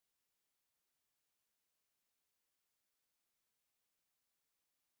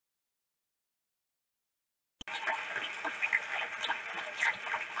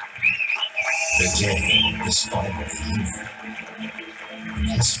Today is finally here.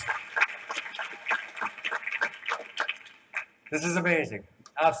 Yes. This is amazing,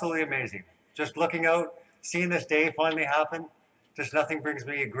 absolutely amazing. Just looking out, seeing this day finally happen, just nothing brings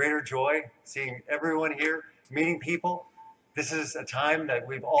me a greater joy, seeing everyone here, meeting people. This is a time that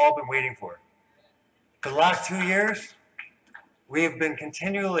we've all been waiting for. For the last 2 years, we have been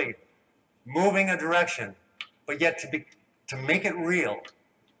continually moving a direction, but yet to make it real,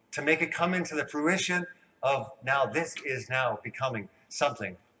 to make it come into the fruition of now this is now becoming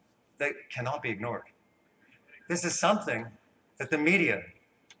something that cannot be ignored. This is something that the media,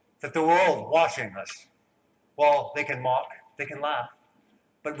 that the world watching us, well, they can mock, they can laugh,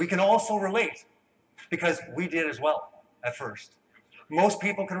 but we can also relate because we did as well at first. Most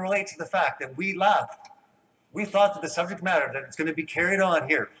people can relate to the fact that we laughed. We thought that the subject matter that it's going to be carried on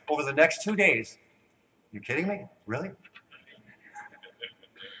here over the next 2 days. You kidding me? Really?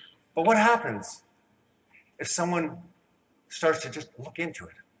 But what happens if someone starts to just look into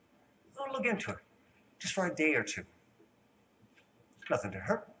it? Don't look into it, just for a day or two. Nothing to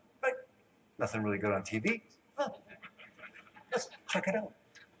hurt, right? Nothing really good on TV. Oh, let's check it out.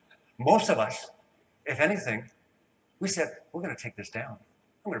 Most of us, if anything, we said, we're going to take this down.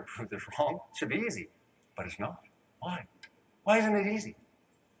 I'm going to prove this wrong. It should be easy. But it's not. Why? Why isn't it easy?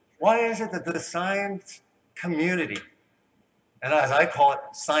 Why is it that the science community, and as I call it,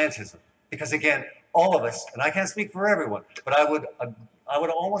 scientism, because again, all of us, and I can't speak for everyone, but I would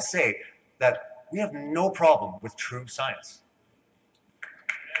almost say that we have no problem with true science.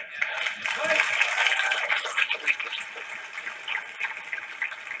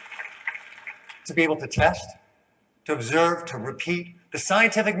 To be able to test, to observe, to repeat the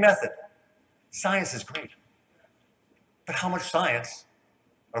scientific method. Science is great. But how much science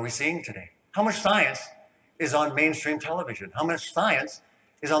are we seeing today? How much science is on mainstream television? How much science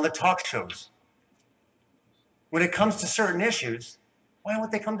is on the talk shows? When it comes to certain issues, why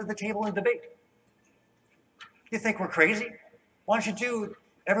won't they come to the table and debate? You think we're crazy? Why don't you do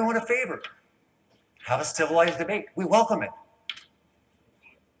everyone a favor? Have a civilized debate. We welcome it.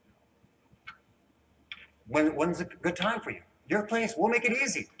 When's a good time for you? Your place, we'll make it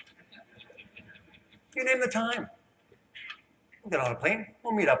easy. You name the time. We'll get on a plane,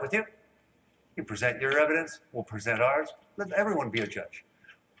 we'll meet up with you. You present your evidence, we'll present ours. Let everyone be a judge.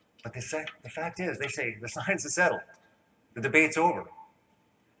 But the fact is, they say the science is settled. The debate's over.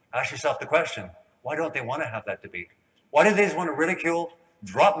 Ask yourself the question, why don't they want to have that debate? Why do they just want to ridicule,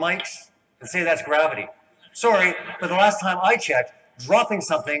 drop mics, and say that's gravity? Sorry, but the last time I checked, dropping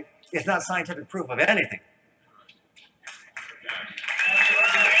something is not scientific proof of anything.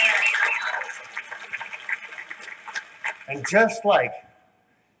 And just like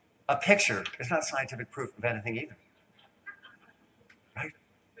a picture is not scientific proof of anything either, right?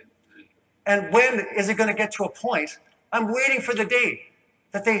 And when is it going to get to a point, I'm waiting for the day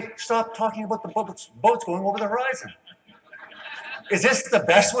that they stop talking about the boats going over the horizon. Is this the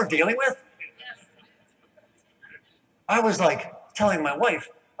best we're dealing with? I was like telling my wife,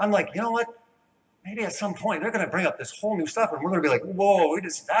 I'm like, you know what? Maybe at some point they're going to bring up this whole new stuff and we're going to be like, whoa, we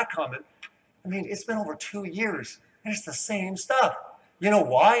didn't see that coming. I mean, it's been over 2 years. And it's the same stuff. You know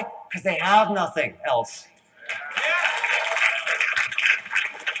why? Because they have nothing else.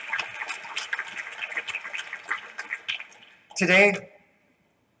 Today,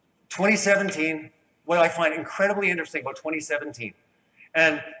 2017, what I find incredibly interesting about 2017,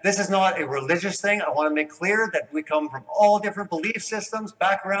 and this is not a religious thing. I want to make clear that we come from all different belief systems,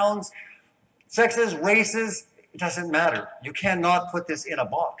 backgrounds, sexes, races. It doesn't matter. You cannot put this in a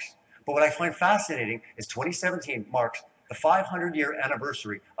box. But what I find fascinating is 2017 marks the 500-year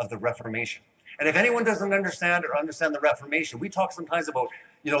anniversary of the Reformation. And if anyone doesn't understand the Reformation, we talk sometimes about,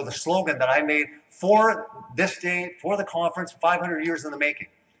 you know, the slogan that I made for this day, for the conference, 500 years in the making.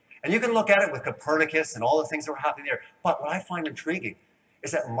 And you can look at it with Copernicus and all the things that were happening there. But what I find intriguing is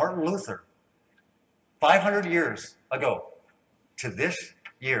that Martin Luther, 500 years ago to this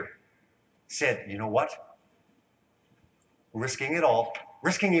year, said, you know what? Risking it all,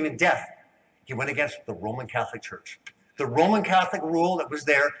 risking even death, he went against the Roman Catholic Church. The Roman Catholic rule that was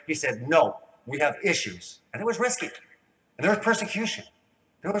there, he said, no, we have issues. And it was risky. And there was persecution.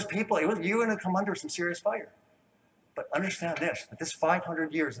 There was people, you were going to come under some serious fire. But understand this, that this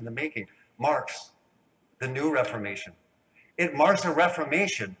 500 years in the making marks the new Reformation. It marks a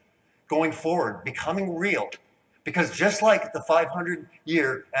Reformation going forward, becoming real. Because just like the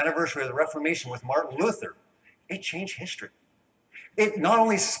 500-year anniversary of the Reformation with Martin Luther, it changed history. It not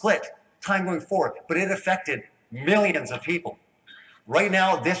only split time going forward, but it affected millions of people. Right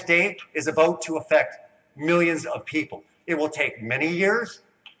now, this day is about to affect millions of people. It will take many years.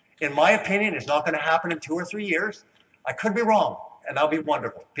 In my opinion, it's not going to happen in 2 or 3 years. I could be wrong, and that'll be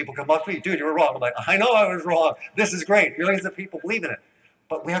wonderful. People come up to me, dude, you were wrong. I'm like, I know I was wrong. This is great. Millions of people believe in it.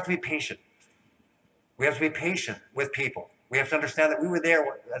 But we have to be patient. We have to be patient with people. We have to understand that we were there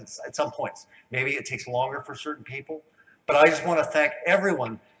at some points. Maybe it takes longer for certain people. But I just want to thank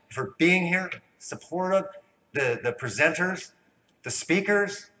everyone for being here, supportive, the presenters, the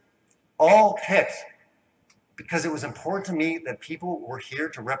speakers, all picked because it was important to me that people were here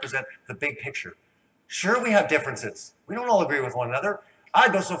to represent the big picture. Sure, we have differences. We don't all agree with one another.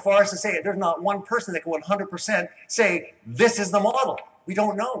 I'd go so far as to say there's not one person that can 100% say this is the model. We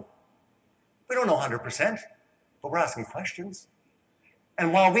don't know. We don't know 100%, but we're asking questions.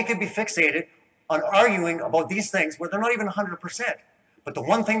 And while we could be fixated on arguing about these things where they're not even 100%, but the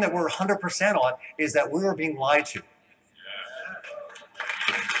one thing that we're 100% on is that we were being lied to.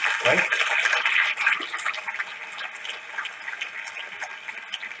 Right?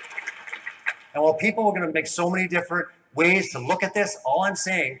 And while people are going to make so many different ways to look at this, all I'm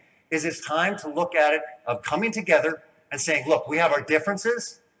saying is it's time to look at it of coming together and saying, look, we have our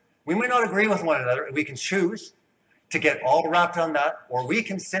differences. We may not agree with one another, and we can choose to get all wrapped on that, or we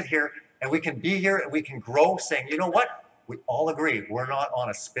can sit here and we can be here and we can grow saying, you know what? We all agree we're not on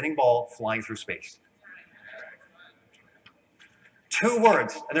a spinning ball flying through space. 2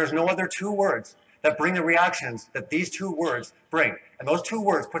 words, and there's no other 2 words that bring the reactions that these 2 words bring. And those 2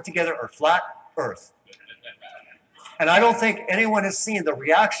 words put together are flat earth. And I don't think anyone has seen the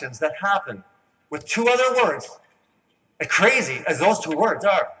reactions that happen with 2 other words, as crazy as those 2 words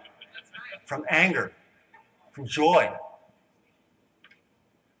are, from anger, from joy.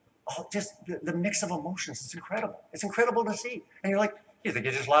 Oh, just the mix of emotions is incredible. It's incredible to see. And you're like, you think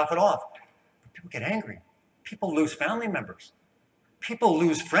you just laugh it off. But people get angry. People lose family members. People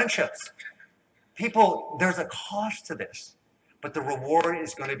lose friendships. There's a cost to this. But the reward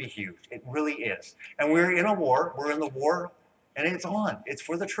is going to be huge. It really is. And we're in a war. We're in the war, and it's on. It's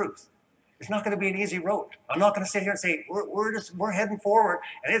for the truth. It's not going to be an easy road. I'm not going to sit here and say, we're heading forward,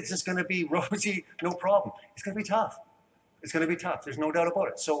 and it's just going to be rosy, no problem. It's going to be tough. It's going to be tough. There's no doubt about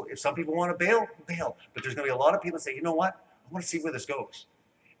it. So if some people want to bail, bail. But there's going to be a lot of people that say, you know what? I want to see where this goes.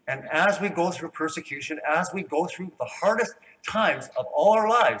 And as we go through persecution, as we go through the hardest times of all our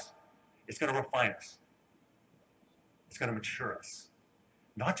lives, it's going to refine us. It's going to mature us,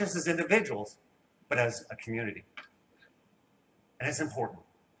 not just as individuals, but as a community. And it's important.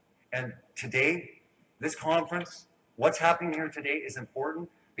 And today, this conference, what's happening here today is important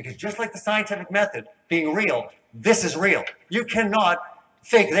because just like the scientific method being real, this is real. You cannot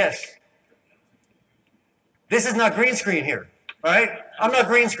fake this. This is not green screen here, all right? I'm not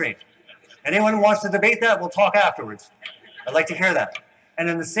green screen. Anyone who wants to debate that, we'll talk afterwards. I'd like to hear that. And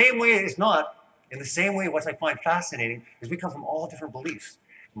in the same way, it's not. In the same way, what I find fascinating is we come from all different beliefs.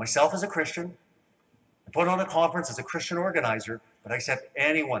 Myself as a Christian, I put on a conference as a Christian organizer, but I accept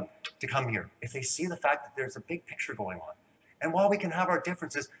anyone to come here if they see the fact that there's a big picture going on. And while we can have our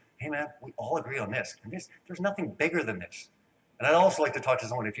differences, hey man, we all agree on this. And there's nothing bigger than this. And I'd also like to talk to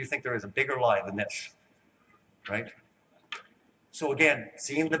someone if you think there is a bigger lie than this, right? So again,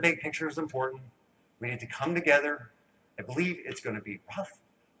 seeing the big picture is important. We need to come together. I believe it's going to be rough,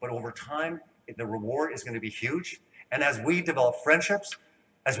 but over time, the reward is going to be huge. And as we develop friendships,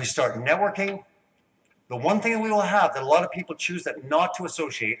 as we start networking, the one thing that we will have that a lot of people choose that not to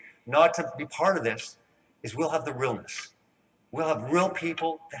associate, not to be part of this, is we'll have the realness. We'll have real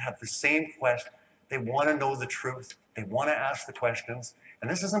people that have the same quest. They want to know the truth. They want to ask the questions. And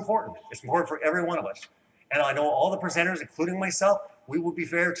this is important. It's important for every one of us. And I know all the presenters, including myself, we will be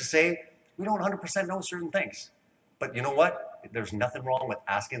fair to say we don't 100% know certain things. But you know what? There's nothing wrong with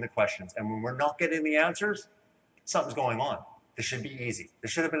asking the questions. And when we're not getting the answers, something's going on. This should be easy. This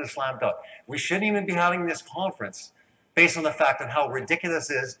should have been a slam dunk. We shouldn't even be having this conference based on the fact of how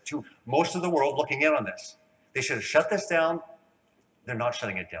ridiculous it is to most of the world looking in on this. They should have shut this down. They're not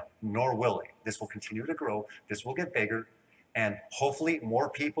shutting it down, nor will they. This will continue to grow. This will get bigger. And hopefully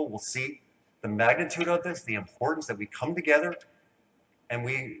more people will see the magnitude of this, the importance that we come together and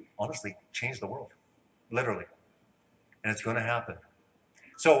we honestly change the world, literally. And it's going to happen.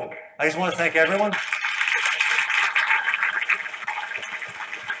 So I just want to thank everyone.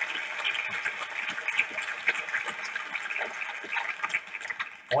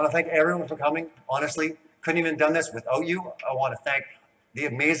 I want to thank everyone for coming. Honestly, couldn't even done this without you. I want to thank the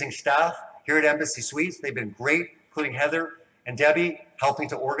amazing staff here at Embassy Suites. They've been great, including Heather and Debbie, helping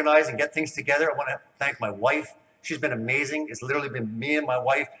to organize and get things together. I want to thank my wife. She's been amazing. It's literally been me and my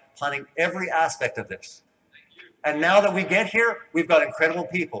wife planning every aspect of this. And now that we get here, we've got incredible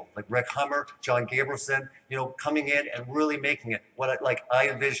people like Rick Hummer, John Gabrielson, coming in and really making it what I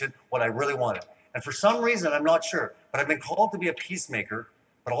envisioned, what I really wanted. And for some reason, I'm not sure, but I've been called to be a peacemaker,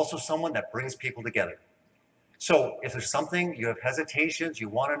 but also someone that brings people together. So if there's something, you have hesitations, you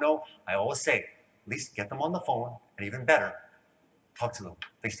want to know, I always say, at least get them on the phone, and even better, talk to them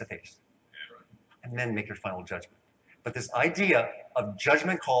face to face, and then make your final judgment. But this idea of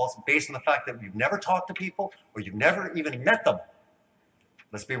judgment calls based on the fact that you've never talked to people or you've never even met them.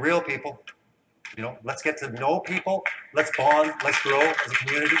 Let's be real, people. Let's get to know people. Let's bond. Let's grow as a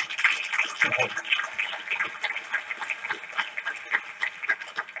community.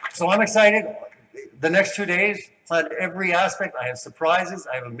 So I'm excited. The next 2 days, plan every aspect. I have surprises.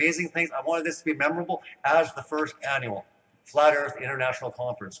 I have amazing things. I wanted this to be memorable as the first annual Flat Earth International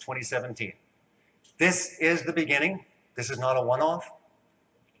Conference 2017. This is the beginning. This is not a one-off.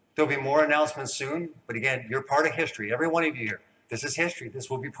 There'll be more announcements soon, but again, you're part of history. Every one of you here, this is history. This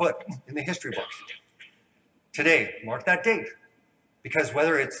will be put in the history books. Today, mark that date, because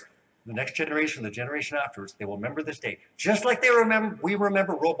whether it's the next generation, the generation afterwards, they will remember this date, just like we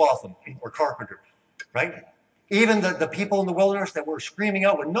remember Robotham or Carpenter, right? Even the people in the wilderness that were screaming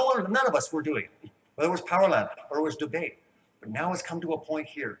out when none of us were doing it, whether it was Powerland or it was debate. But now it's come to a point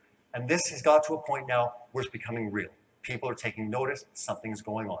here, and this has got to a point now where it's becoming real. People are taking notice, something's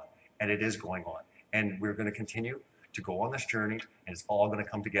going on, and it is going on. And we're going to continue to go on this journey, and it's all going to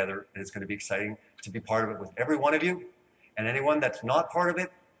come together, and it's going to be exciting to be part of it with every one of you. And anyone that's not part of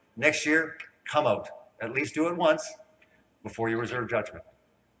it, next year, come out. At least do it once before you reserve judgment.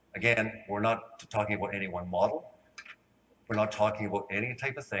 Again, we're not talking about any one model. We're not talking about any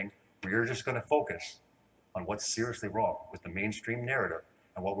type of thing. We're just going to focus on what's seriously wrong with the mainstream narrative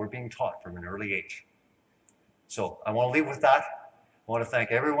and what we're being taught from an early age. So I want to leave with that. I want to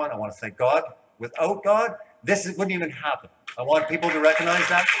thank everyone. I want to thank God. Without God, this wouldn't even happen. I want people to recognize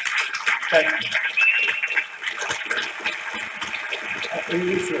that.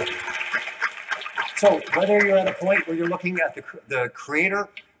 So whether you're at a point where you're looking at the creator,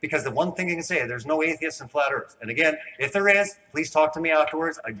 because the one thing you can say, there's no atheists in flat earth. And again, if there is, please talk to me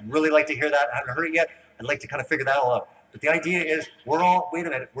afterwards. I'd really like to hear that. I haven't heard it yet. I'd like to kind of figure that all out. But the idea is we're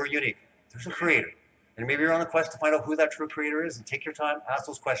unique. There's a creator. And maybe you're on a quest to find out who that true creator is, and take your time, ask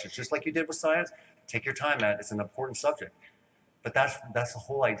those questions, just like you did with science. Take your time, man. It's an important subject. But that's the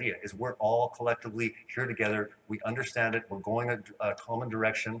whole idea, is we're all collectively here together. We understand it. We're going a common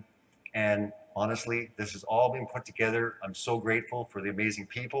direction. And honestly, this has all been put together. I'm so grateful for the amazing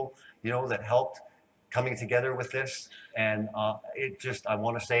people, that helped coming together with this. And I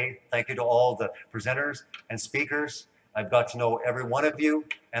want to say thank you to all the presenters and speakers. I've got to know every one of you.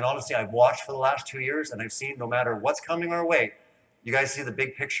 And honestly, I've watched for the last 2 years, and I've seen no matter what's coming our way, you guys see the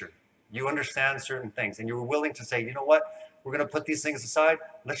big picture. You understand certain things, and you were willing to say, you know what, we're going to put these things aside.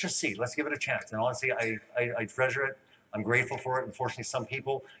 Let's just see. Let's give it a chance. And honestly, I treasure it. I'm grateful for it. Unfortunately, some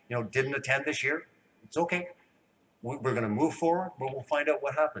people, didn't attend this year. It's okay. We're going to move forward, but we'll find out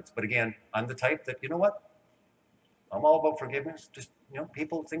what happens. But again, I'm the type that, you know what, I'm all about forgiveness. Just,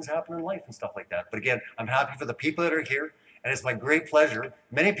 things happen in life and stuff like that. But again, I'm happy for the people that are here, and it's my great pleasure.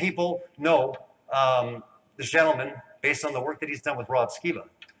 Many people know this gentleman based on the work that he's done with Rob Skiba,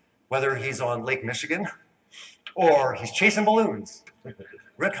 whether he's on Lake Michigan or he's chasing balloons.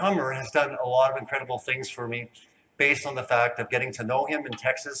 Rick Hummer has done a lot of incredible things for me based on the fact of getting to know him in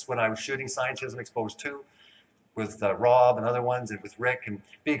Texas when I was shooting Scientism Exposed 2 with Rob and other ones, and with Rick, and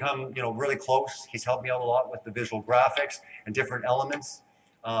become really close. He's helped me out a lot with the visual graphics and different elements.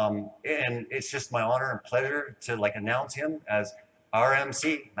 And it's just my honor and pleasure to announce him as our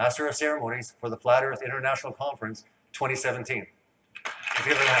MC, Master of Ceremonies, for the Flat Earth International Conference 2017. Let's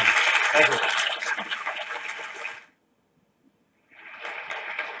give it a hand.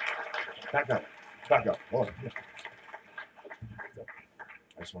 Thank you. Back up. Oh, yeah.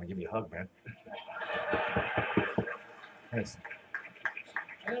 I just want to give you a hug, man. Nice.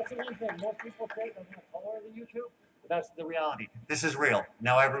 And that's the one thing. Most people say they're going to color the YouTube, but that's the reality. This is real.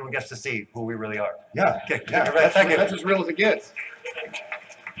 Now everyone gets to see who we really are. Yeah. Okay. Yeah. Thank you. That's as real as it gets.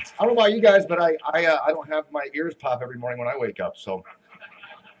 I don't know about you guys, but I don't have my ears pop every morning when I wake up. So,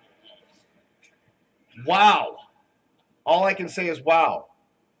 wow. All I can say is wow.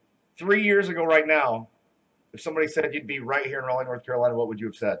 3 years ago right now, if somebody said you'd be right here in Raleigh, North Carolina, what would you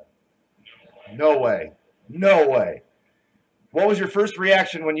have said? No way. No way. What was your first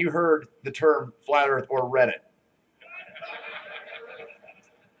reaction when you heard the term flat earth or read it?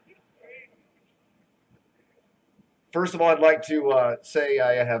 First of all, I'd like to say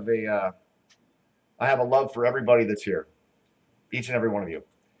I have a love for everybody that's here, each and every one of you,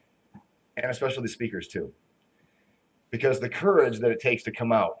 and especially the speakers too. Because the courage that it takes to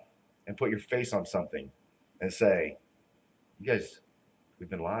come out and put your face on something and say, you guys, we've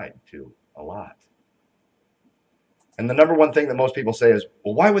been lied to a lot. And the number one thing that most people say is,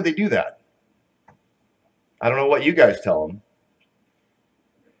 well, why would they do that? I don't know what you guys tell them,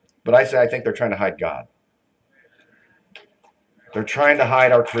 but I say I think they're trying to hide God. They're trying to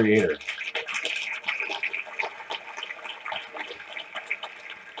hide our Creator.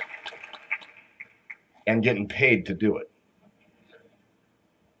 And getting paid to do it.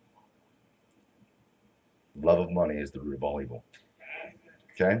 Love of money is the root of all evil.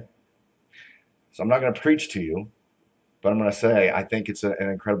 Okay? So I'm not going to preach to you, but I'm going to say I think it's an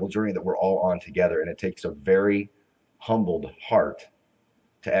incredible journey that we're all on together, and it takes a very humbled heart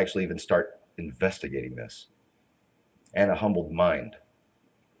to actually even start investigating this, and a humbled mind.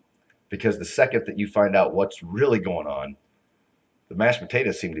 Because the second that you find out what's really going on, the mashed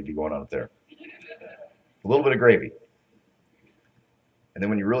potatoes seem to be going on up there. A little bit of gravy. And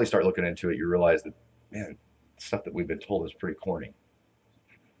then when you really start looking into it, you realize that, man, stuff that we've been told is pretty corny.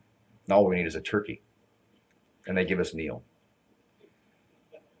 And all we need is a turkey. And they give us Neil.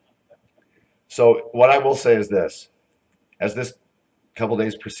 So what I will say is this. As this couple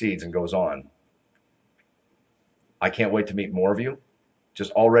days proceeds and goes on, I can't wait to meet more of you.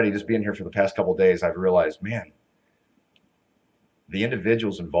 Just being here for the past couple days, I've realized, man, the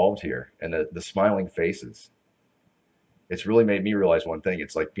individuals involved here and the smiling faces, it's really made me realize one thing.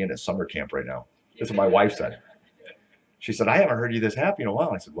 It's like being at summer camp right now. That's what my wife said. She said, I haven't heard you this happy in a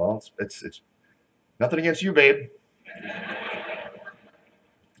while. I said, well, it's nothing against you, babe.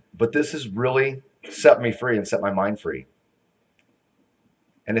 But this has really set me free and set my mind free.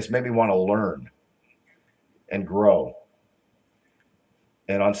 And it's made me want to learn and grow.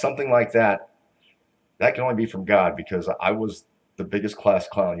 And on something like that, that can only be from God, because I was the biggest class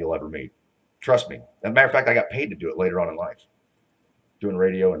clown you'll ever meet. Trust me. As a matter of fact, I got paid to do it later on in life, doing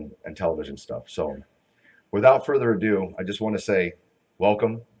radio and television stuff. So without further ado, I just want to say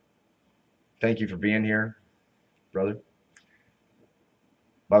welcome. Thank you for being here, brother.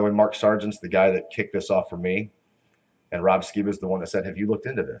 By the way, Mark Sargent's the guy that kicked this off for me. And Rob Skiba's the one that said, have you looked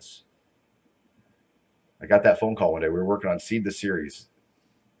into this? I got that phone call one day. We were working on Seed the Series.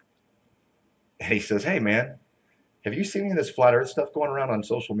 And he says, hey, man, have you seen any of this flat earth stuff going around on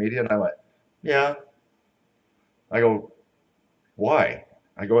social media? And I went, yeah. I go, why?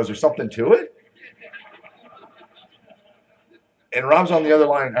 I go, is there something to it? And Rob's on the other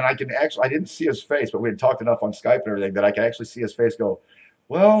line, and I didn't see his face, but we had talked enough on Skype and everything that I could actually see his face go,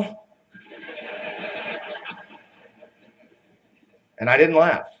 well. And I didn't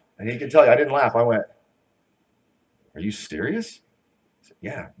laugh. And he can tell you, I didn't laugh. I went, are you serious? He said,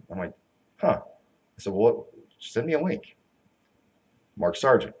 yeah. I'm like, huh. I said, well, send me a link. Mark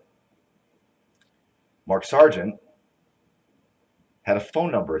Sargent. Mark Sargent had a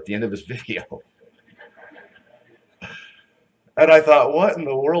phone number at the end of his video. And I thought, what in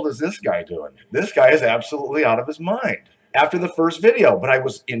the world is this guy doing? This guy is absolutely out of his mind after the first video. But I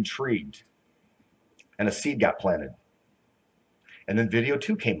was intrigued. And a seed got planted. And then video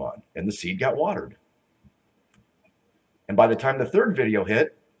 2 came on, and the seed got watered. And by the time the third video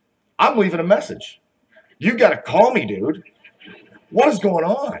hit, I'm leaving a message. You got to call me, dude. What is going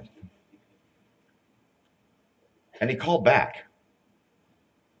on? And he called back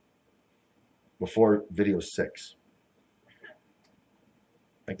before video 6.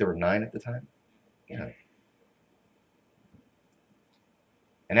 I think there were 9 at the time. Yeah.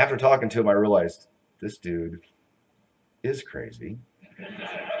 And after talking to him, I realized this dude is crazy,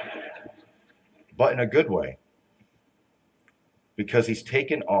 but in a good way, because he's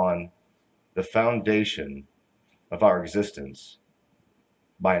taken on the foundation of our existence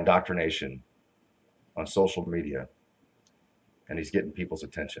by indoctrination on social media, and he's getting people's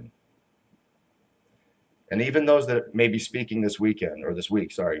attention. And even those that may be speaking this week,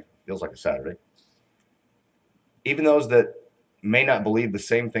 feels like a Saturday, even those that may not believe the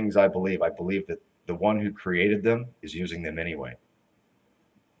same things I believe that the one who created them is using them anyway.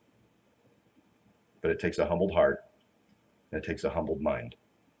 But it takes a humbled heart, and it takes a humbled mind,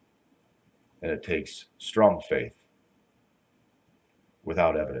 and it takes strong faith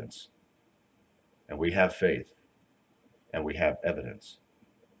without evidence. And we have faith, and we have evidence.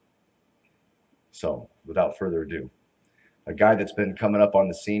 So, without further ado, a guy that's been coming up on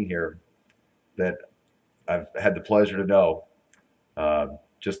the scene here that I've had the pleasure to know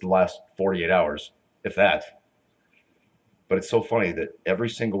just the last 48 hours, if that. But it's so funny that every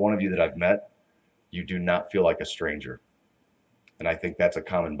single one of you that I've met, you do not feel like a stranger. And I think that's a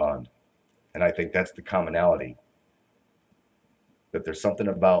common bond. And I think that's the commonality. That there's something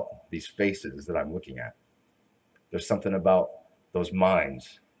about these faces that I'm looking at There's something about those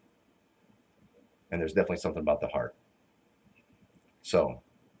minds, and there's definitely something about the heart. So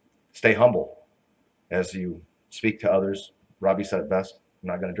stay humble as you speak to others. Robbie said it best. I'm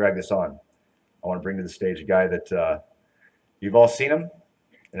not going to drag this on. I want to bring to the stage a guy that you've all seen him,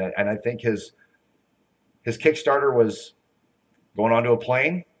 and I think his Kickstarter was going onto a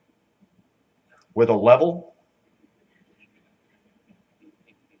plane with a level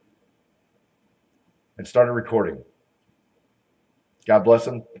and started recording. God bless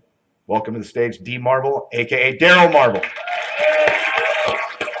him. Welcome to the stage, D.Marble, aka Daryl Marble.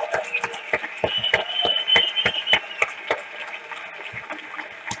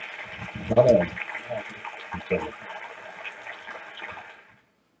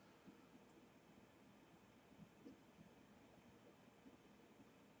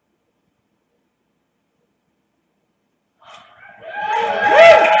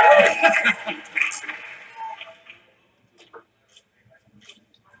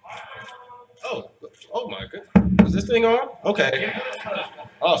 Oh my goodness. Is this thing on? Okay.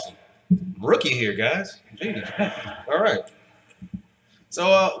 Awesome. Rookie here, guys. Jeez. All right.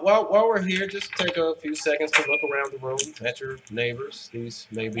 So while we're here, just take a few seconds to look around the room at your neighbors. These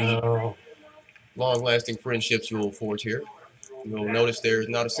may be long-lasting friendships you will forge here. You'll notice there's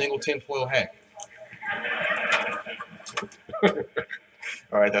not a single tinfoil hat.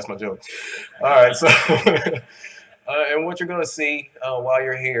 All right, that's my joke. All right, so and what you're going to see while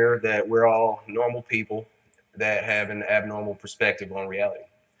you're here, that we're all normal people that have an abnormal perspective on reality.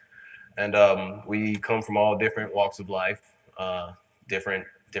 And we come from all different walks of life, different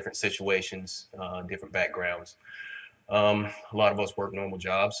situations, different backgrounds. A lot of us work normal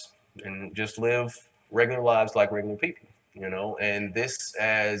jobs and just live regular lives like regular people, you know. And this,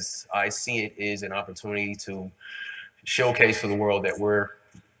 as I see it, is an opportunity to showcase to the world that we're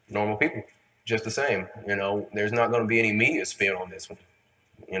normal people, just the same. You know, there's not going to be any media spin on this one.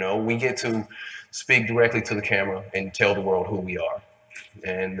 You know, we get to speak directly to the camera and tell the world who we are.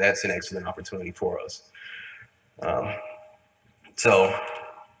 And that's an excellent opportunity for us. So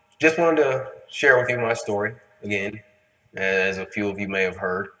just wanted to share with you my story again, as a few of you may have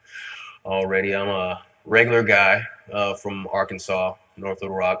heard already. I'm a regular guy from Arkansas, North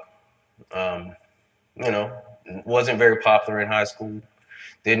Little Rock. You know, wasn't very popular in high school.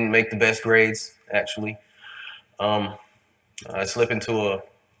 Didn't make the best grades, actually. I slip into a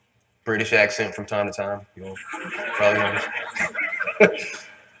British accent from time to time. You'll probably notice.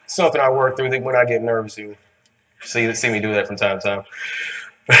 Something I work through when I get nervous. You see me do that from time to time.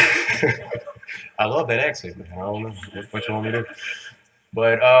 I love that accent, man. I don't know what you want me to do.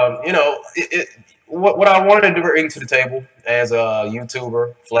 But, you know, what I wanted to bring to the table as a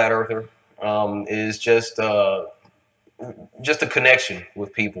YouTuber, flat earther, is just a connection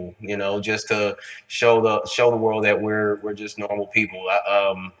with people, you know, just to show the world that we're just normal people.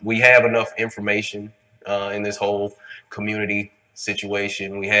 We have enough information in this whole community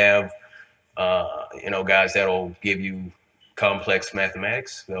situation. We have, you know, guys that'll give you complex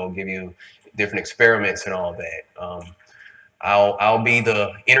mathematics. They'll give you different experiments and all that. I'll be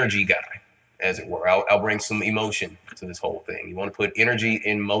the energy guy, as it were. I'll bring some emotion to this whole thing. You want to put energy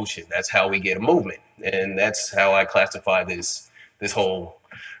in motion. That's how we get a movement, and that's how I classify this whole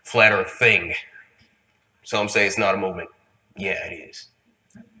flat Earth thing. Some say it's not a movement. Yeah, it is,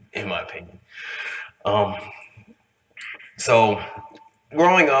 in my opinion. So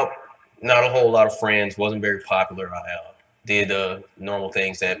growing up, not a whole lot of friends. Wasn't very popular. I did the normal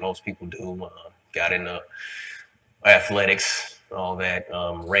things that most people do. Got into athletics, all that.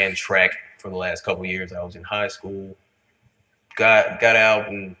 Ran track for the last couple of years. I was in high school. Got out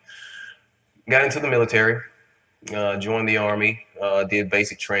and got into the military. Joined the Army. Did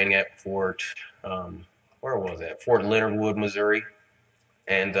basic training at Fort, where was that? Fort Leonard Wood, Missouri,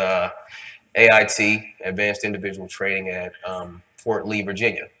 and AIT, Advanced Individual Training, at Fort Lee,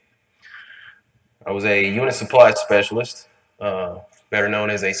 Virginia. I was a unit supply specialist, better known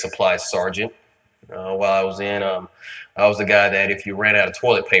as a supply sergeant. While I was in, I was the guy that if you ran out of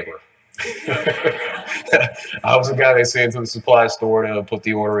toilet paper, I was the guy they sent to the supply store to put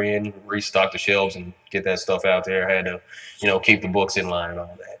the order in, restock the shelves, and get that stuff out there. I had to, you know, keep the books in line and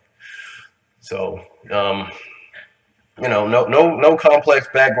all that. So, you know, no complex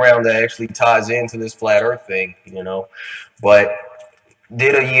background that actually ties into this flat Earth thing, you know, but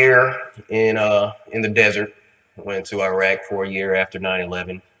did a year in the desert. Went to Iraq for a year after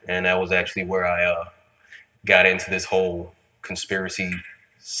 9/11, and that was actually where I got into this whole conspiracy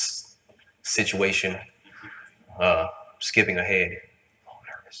situation. Skipping ahead, I'm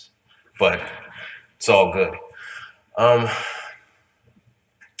nervous, but it's all good.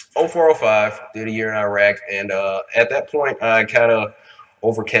 0405, did a year in Iraq, and at that point, I kind of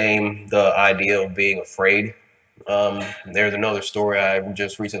overcame the idea of being afraid. There's another story I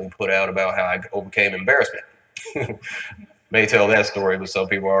just recently put out about how I overcame embarrassment. May tell that story, but some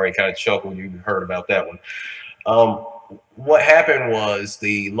people already kind of chuckled. You heard about that one. What happened was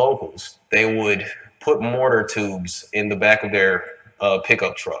the locals, they would put mortar tubes in the back of their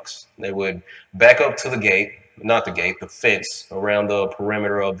pickup trucks. They would back up to the gate, not the gate, the fence around the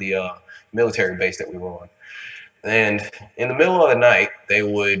perimeter of the military base that we were on. And in the middle of the night, they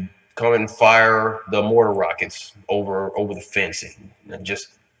would come and fire the mortar rockets over the fence, and just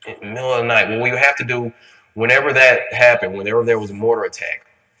in the middle of the night. What we would have to do whenever that happened, whenever there was a mortar attack,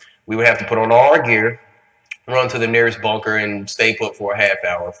 we would have to put on all our gear, run to the nearest bunker, and stay put for a half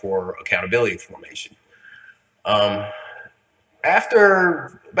hour for accountability formation.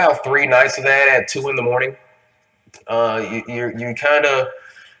 After about 3 nights of that, at 2 in the morning, you kind of,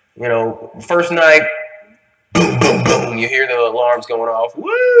 first night, boom, boom, boom, you hear the alarms going off,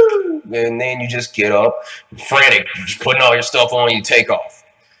 woo, and then you just get up, frantic, just putting all your stuff on, you take off.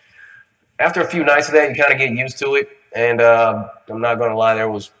 After a few nights of that, you kind of get used to it, and I'm not going to lie, there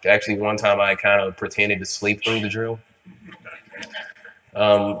was actually one time I kind of pretended to sleep through the drill.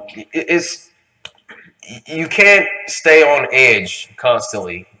 You can't stay on edge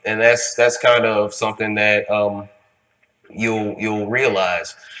constantly, and that's kind of something that you'll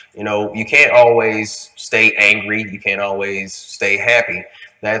realize. You can't always stay angry. You can't always stay happy.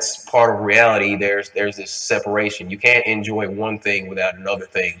 That's part of reality. There's this separation. You can't enjoy one thing without another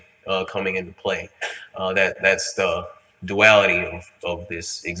thing coming into play. That's the duality of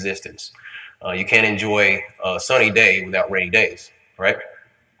this existence. You can't enjoy a sunny day without rainy days, right?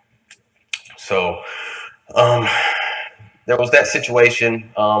 So there was that situation.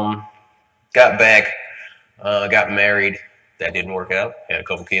 Got back, got married. That didn't work out. Had a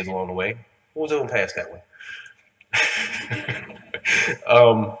couple kids along the way. What was doing past that one?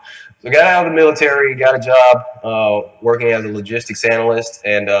 So got out of the military, got a job working as a logistics analyst,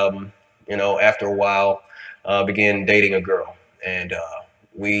 and after a while, began dating a girl, and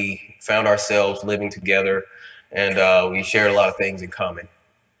we found ourselves living together, and we shared a lot of things in common.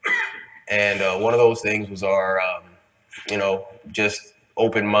 And one of those things was our, just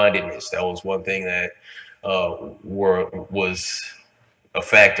open-mindedness. That was one thing that was a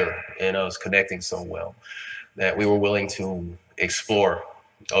factor in us connecting so well, that we were willing to explore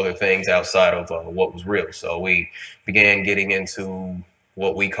other things outside of what was real. So we began getting into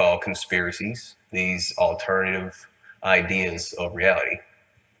what we call conspiracies, these alternative ideas of reality.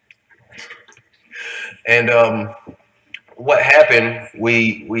 And what happened,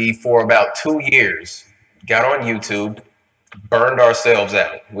 we for about 2 years got on YouTube, burned ourselves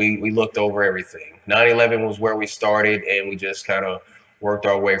out. We looked over everything. 9/11 was where we started, and we just kind of worked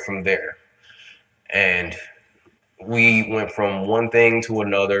our way from there. And we went from one thing to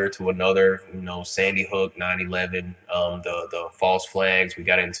another, Sandy Hook, 9/11, the false flags. We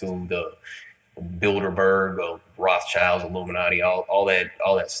got into the Bilderberg, Rothschilds, Illuminati, all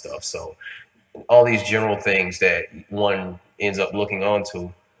that stuff. So all these general things that one ends up looking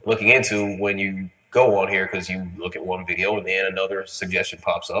into when you go on here, because you look at one video and then another suggestion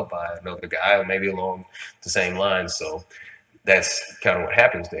pops up by another guy, maybe along the same lines. So that's kind of what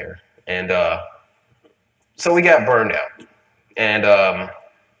happens there. And so we got burned out, and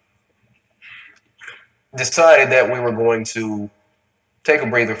decided that we were going to take a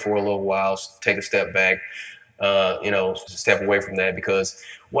breather for a little while, take a step back, step away from that, because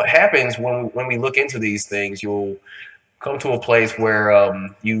what happens when we look into these things, you'll come to a place where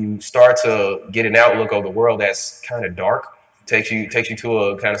you start to get an outlook of the world that's kind of dark, takes you to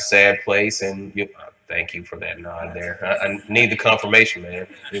a kind of sad place. And thank you for that nod there. I need the confirmation, man.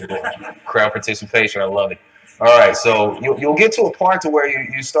 Crowd participation, I love it. All right, so you'll get to a part to where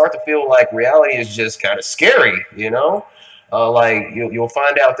you start to feel like reality is just kind of scary, like you'll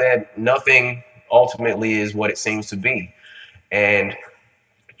find out that nothing ultimately is what it seems to be, and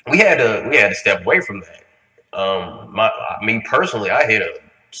we had to step away from that. Me personally, I hit a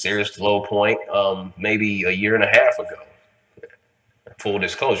serious low point maybe a year and a half ago. Full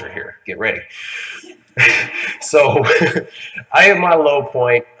disclosure here, get ready. So I hit my low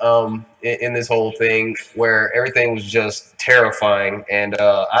point in this whole thing, where everything was just terrifying, and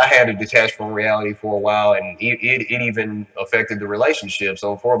I had to detach from reality for a while, and it even affected the relationship.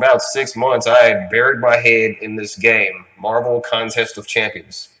 So for about 6 months, I had buried my head in this game, Marvel Contest of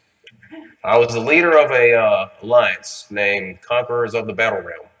Champions. I was the leader of a alliance named Conquerors of the Battle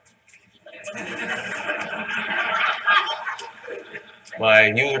Realm.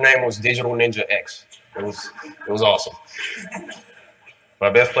 My username was Digital Ninja X. It was awesome. My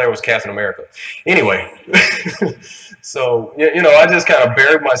best player was Captain America. Anyway, so you know, I just kind of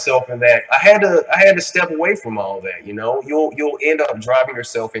buried myself in that. I had to step away from all that. You know, you'll end up driving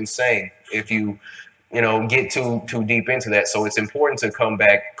yourself insane if you know, get too deep into that. So it's important to come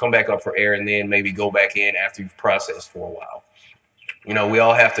back up for air and then maybe go back in after you've processed for a while. You know, we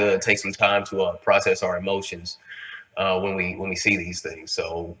all have to take some time to process our emotions when we see these things.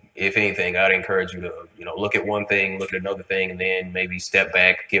 So if anything, I'd encourage you to, you know, look at one thing, look at another thing, and then maybe step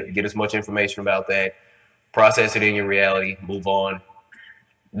back, get as much information about that, process it in your reality, move on,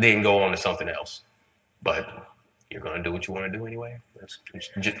 then go on to something else. But you're going to do what you want to do anyway. That's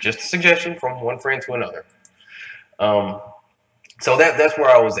just a suggestion from one friend to another. So that's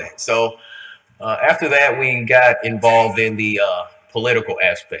where I was at. So after that, we got involved in the political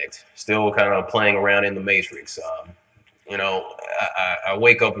aspect, still kind of playing around in the matrix. You know, I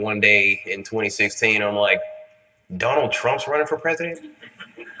wake up one day in 2016, I'm like, Donald Trump's running for president?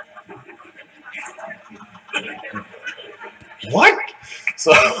 What?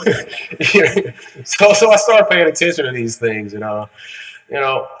 So, so I started paying attention to these things, and you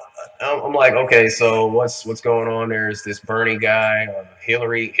know, I'm like, okay, so what's going on? There's this Bernie guy,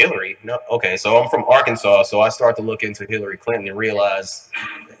 Hillary. No, okay, so I'm from Arkansas, so I start to look into Hillary Clinton and realize,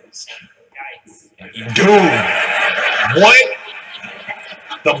 dude, what?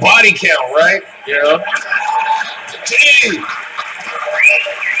 The body count, right? You know, dude.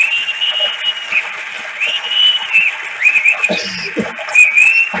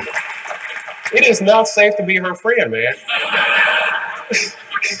 It is not safe to be her friend, man.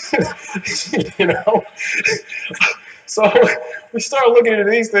 You know? So we started looking into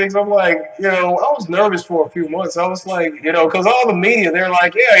these things. I'm like, you know, I was nervous for a few months. I was like, you know, because all the media, they're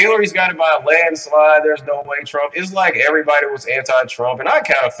like, yeah, Hillary's got it by a landslide. There's no way Trump. It's like everybody was anti-Trump. And I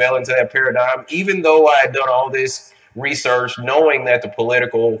kind of fell into that paradigm, even though I had done all this research, knowing that the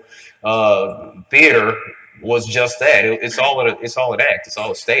political theater was just that. It's all an act. It's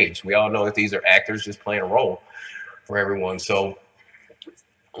all a stage. We all know that these are actors just playing a role for everyone. So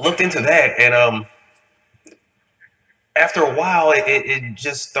looked into that, and after a while, it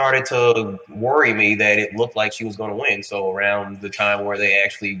just started to worry me that it looked like she was going to win. So around the time where they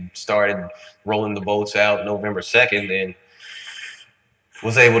actually started rolling the votes out, November 2nd, then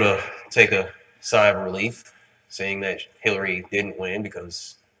was able to take a sigh of relief, seeing that Hillary didn't win,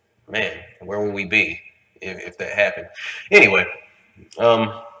 because, man, where would we be if that happened? Anyway,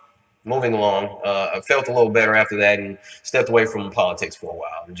 moving along, I felt a little better after that and stepped away from politics for a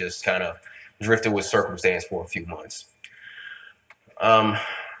while and just kind of drifted with circumstance for a few months. Along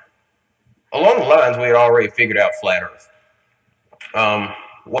the lines, we had already figured out flat Earth.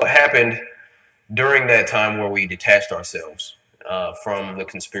 What happened during that time where we detached ourselves from the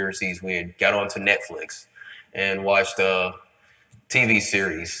conspiracies, we had got onto Netflix and watched a TV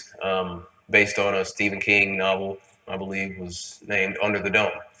series based on a Stephen King novel, I believe was named Under the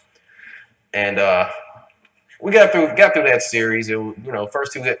Dome. And we got through that series. It, you know,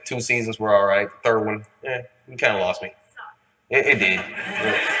 first two seasons were all right. Third one, it kind of lost me. It did.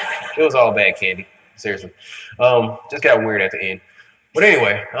 It was all bad candy. Seriously. Just got weird at the end. But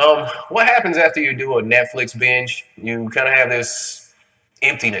anyway, what happens after you do a Netflix binge? You kind of have this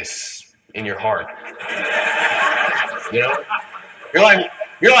emptiness in your heart. You know? You're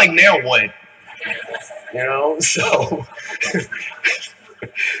like, now what? You know? So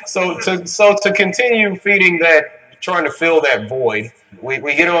to continue feeding that, trying to fill that void,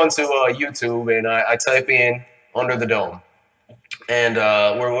 we get onto YouTube, and I type in Under the Dome. And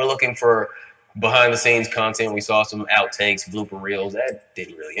we're looking for behind the scenes content. We saw some outtakes, blooper reels. That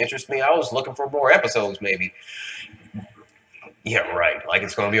didn't really interest me. I was looking for more episodes, maybe. Yeah, right. Like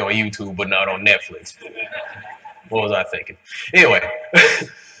it's going to be on YouTube, but not on Netflix. What was I thinking? Anyway,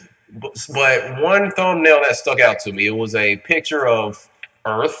 but one thumbnail that stuck out to me, it was a picture of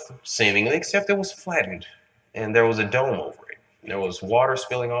Earth, seemingly, except it was flattened, and there was a dome over it. There was water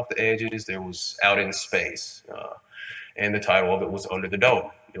spilling off the edges. There was out in space. And the title of it was Under the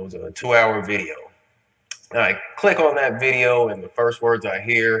Dome. It was a 2-hour video. I click on that video, and the first words I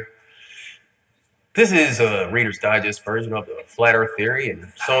hear, this is a Reader's Digest version of the Flat Earth Theory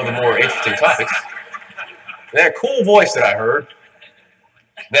and some of the more interesting topics. That cool voice that I heard,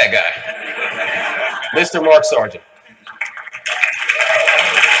 that guy, Mr. Mark Sargent.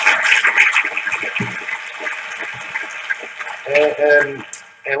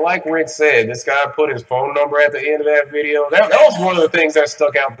 And like Rick said, this guy put his phone number at the end of that video. That was one of the things that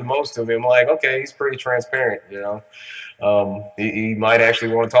stuck out the most to him. Like, okay, he's pretty transparent, you know. He might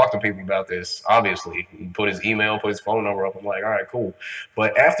actually want to talk to people about this. Obviously, he put his email, put his phone number up. I'm like, all right, cool.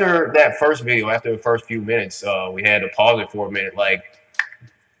 But after that first video, after the first few minutes, we had to pause it for a minute. Like,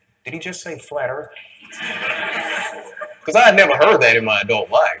 did he just say flat Earth? Because I had never heard that in my adult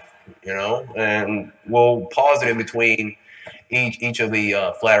life, you know. And we'll pause it in between each of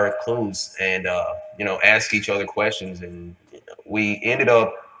the flat Earth clues, and you know, ask each other questions. And we ended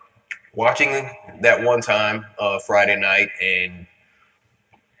up watching that one time Friday night and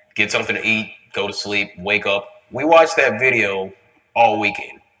get something to eat, go to sleep, wake up. We watched that video all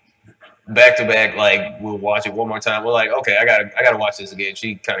weekend, back to back. Like, we'll watch it one more time. We're like, okay, I gotta watch this again.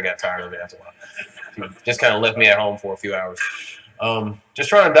 She kind of got tired of it after a while. She just kind of left me at home for a few hours, just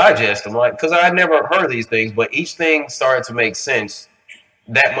trying to digest them. Like, because I had never heard of these things, but each thing started to make sense,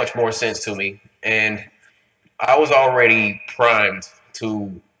 that much more sense to me, and I was already primed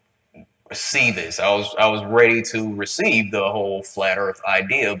to see this. I was ready to receive the whole flat Earth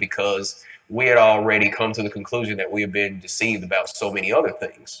idea, because we had already come to the conclusion that we had been deceived about so many other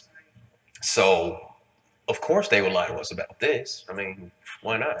things. So, of course, they would lie to us about this. I mean,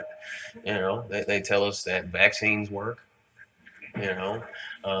 why not? You know, they tell us that vaccines work. You know,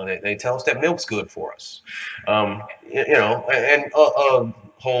 they tell us that milk's good for us. You know, and a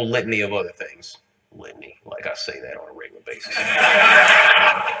whole litany of other things. Litany, like I say that on a regular basis.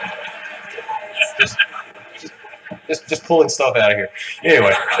 Just pulling stuff out of here.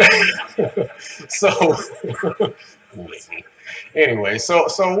 Anyway, so litany. Anyway, so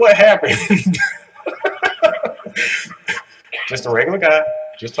what happened? Just a regular guy,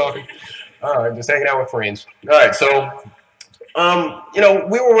 just talking. All right, just hanging out with friends. All right, so you know,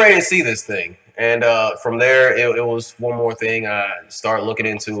 we were ready to see this thing, and from there, it was one more thing. I started looking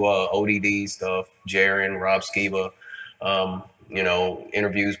into ODD stuff, Jaron, Rob Skiba, you know,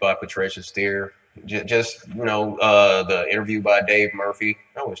 interviews by Patricia Steer, just you know, the interview by Dave Murphy.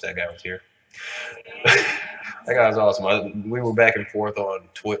 I wish that guy was here. That guy's awesome. We were back and forth on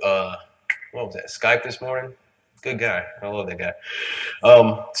what was that, Skype this morning. Good guy. I love that guy.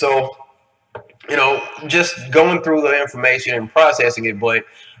 So, you know, just going through the information and processing it. But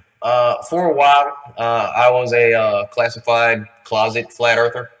for a while, I was a classified closet flat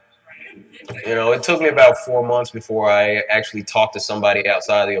earther. You know, it took me about 4 months before I actually talked to somebody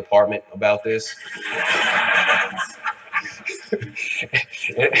outside the apartment about this.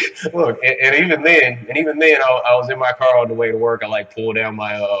 Look, and even then, I was in my car on the way to work. I like pulled down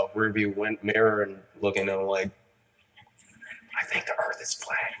my rearview mirror and looking, and I'm like, I think the Earth is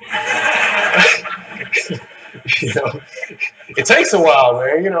flat. You know, it takes a while,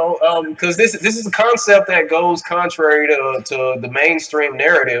 man. You know, because this is a concept that goes contrary to the mainstream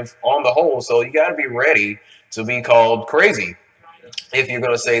narrative on the whole. So you got to be ready to be called crazy if you're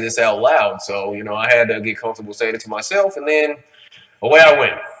going to say this out loud. So, you know, I had to get comfortable saying it to myself, and then away I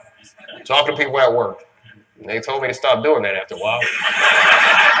went, talking to people at work. And they told me to stop doing that after a while.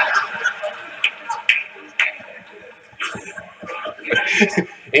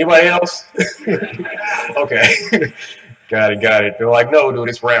 Anybody else? Okay. Got it. They're like, no, dude,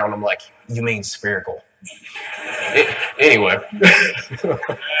 it's round. I'm like, you mean spherical. Anyway.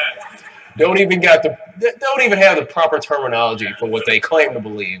 Don't even have the proper terminology for what they claim to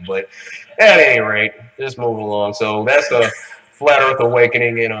believe, but at any rate, just moving along. So that's the flat Earth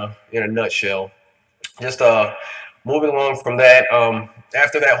awakening in a nutshell. Just moving along from that.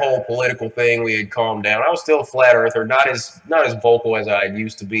 After that whole political thing, we had calmed down. I was still a flat earther, not as vocal as I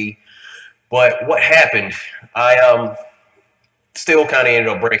used to be. But what happened? I still kind of ended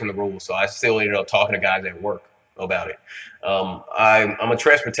up breaking the rules, so I still ended up talking to guys at work about it. I'm a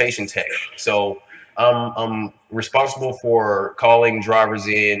transportation tech, so I'm responsible for calling drivers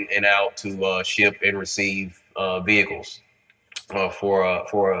in and out to ship and receive vehicles for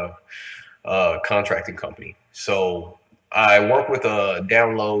a contracting company. So I work with a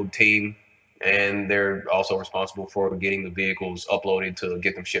download team, and they're also responsible for getting the vehicles uploaded to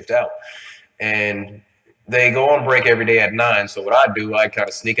get them shipped out. And they go on break every day at 9. So what I do, I kind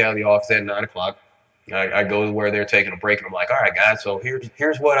of sneak out of the office at 9 o'clock. I go to where they're taking a break, and I'm like, all right, guys, so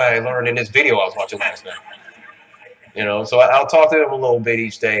here's what I learned in this video I was watching last night. You know, so I'll talk to them a little bit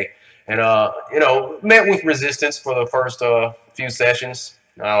each day. And, you know, met with resistance for the first few sessions.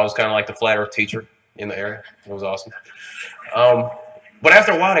 I was kind of like the flat earth teacher in the area. It was awesome. But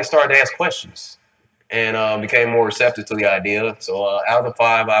after a while, they started to ask questions and became more receptive to the idea. So out of the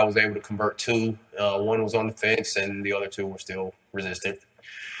 5, I was able to convert 2. 1 was on the fence, and the other 2 were still resistant.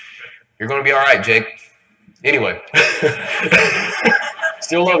 You're going to be all right, Jake. Anyway,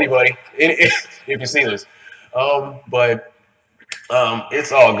 still love you, buddy, if you see this. But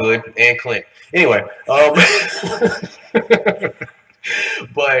it's all good. And Clint. Anyway,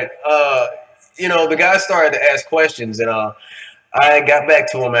 but you know, the guy started to ask questions, and I got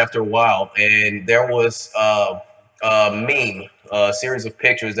back to him after a while, and there was a meme series of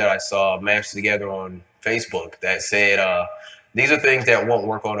pictures that I saw mashed together on Facebook that said these are things that won't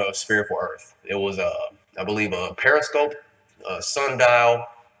work on a spherical Earth. It was, I believe, a periscope, a sundial,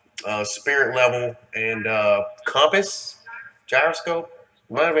 spirit level, and compass, gyroscope.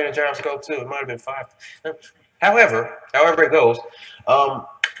 It might have been a gyroscope too. It might have been 5. However it goes.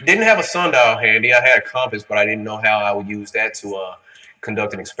 Didn't have a sundial handy. I had a compass, but I didn't know how I would use that to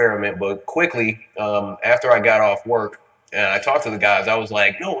conduct an experiment. But quickly, after I got off work and I talked to the guys, I was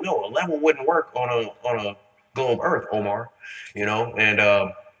like, no, a level wouldn't work on a globe Earth, Omar. You know,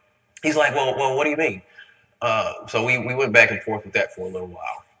 and he's like, well, what do you mean? So we went back and forth with that for a little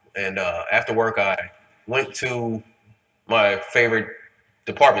while. And after work, I went to my favorite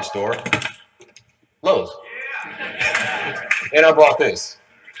department store, Lowe's. And I bought this.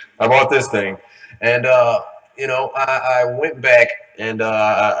 I bought this thing. And, you know, I went back and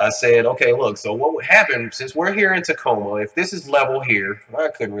I said, okay, look, so what would happen since we're here in Tacoma, if this is level here, I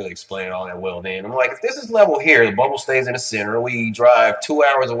couldn't really explain it all that well then. I'm like, if this is level here, the bubble stays in the center, we drive 2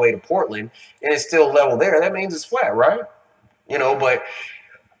 hours away to Portland, and it's still level there, that means it's flat, right? You know, but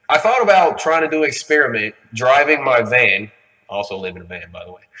I thought about trying to do an experiment driving my van. I also live in a van, by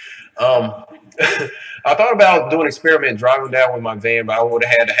the way. I thought about doing an experiment driving down with my van, but I would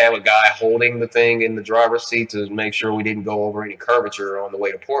have had to have a guy holding the thing in the driver's seat to make sure we didn't go over any curvature on the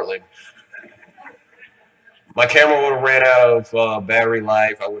way to Portland. My camera would have ran out of battery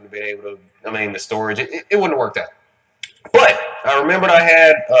life. I wouldn't have been able to, I mean, the storage, it wouldn't have worked out. But I remembered I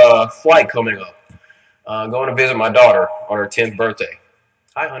had a flight coming up, going to visit my daughter on her 10th birthday.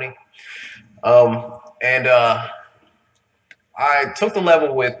 Hi, honey. And I took the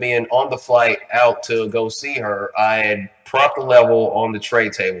level with me, and on the flight out to go see her, I had propped the level on the tray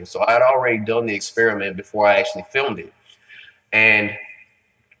table. So I had already done the experiment before I actually filmed it. And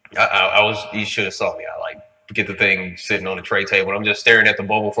you should have saw me. I like get the thing sitting on the tray table, and I'm just staring at the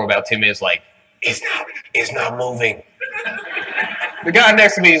bubble for about 10 minutes like, it's not moving. The guy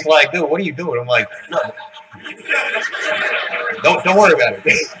next to me is like, dude, what are you doing? I'm like, no. Don't worry about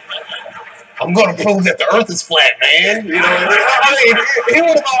it. I'm going to prove that the Earth is flat, man. You know, I mean, he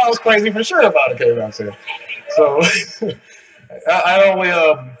would have thought I was crazy for sure about it came out there. So I only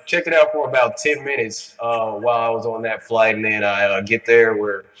checked it out for about 10 minutes while I was on that flight, and then I get there.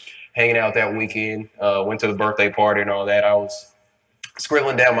 We're hanging out that weekend. Went to the birthday party and all that. I was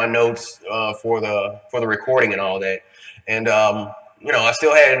scribbling down my notes for the recording and all that, and you know, I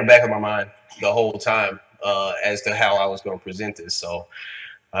still had it in the back of my mind the whole time as to how I was going to present this. So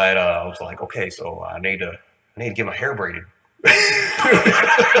I was like, okay, so I need to get my hair braided.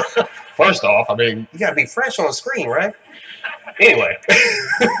 First off, I mean, you gotta be fresh on the screen, right? Anyway,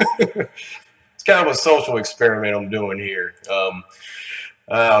 it's kind of a social experiment I'm doing here.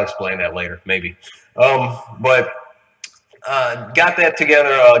 I'll explain that later, maybe. But got that together,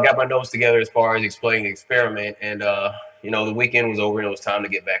 got my notes together as far as explaining the experiment, and you know, the weekend was over and it was time to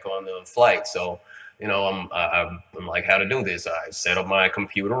get back on the flight. So, you know, I'm like, how to do this? I set up my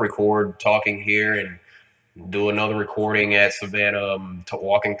computer, record talking here, and do another recording at Savannah,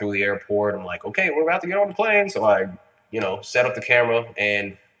 walking through the airport. I'm like, okay, we're about to get on the plane. So I, you know, set up the camera,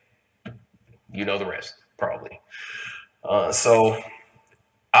 and you know the rest, probably. So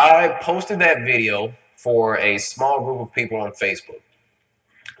I posted that video for a small group of people on Facebook,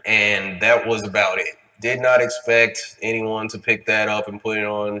 and that was about it. Did not expect anyone to pick that up and put it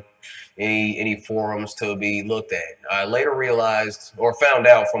on any forums to be looked at. I later realized or found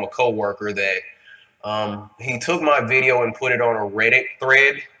out from a coworker that he took my video and put it on a Reddit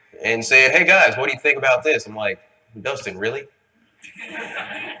thread and said, hey guys, what do you think about this? I'm like, Dustin, really?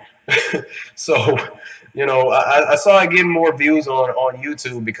 So, you know, I saw it getting more views on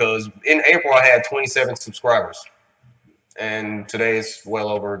YouTube because in April I had 27 subscribers. And today it's well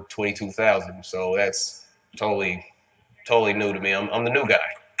over 22,000. So that's totally new to me. I'm the new guy.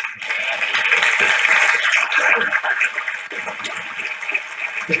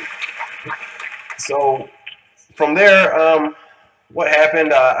 So from there, what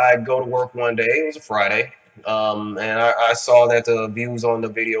happened, I go to work one day. It was a Friday. And I saw that the views on the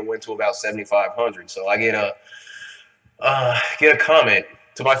video went to about 7,500. So I get a comment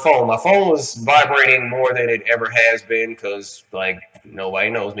to my phone. My phone was vibrating more than it ever has been because, like, nobody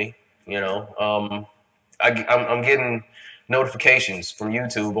knows me, you know. I'm getting notifications from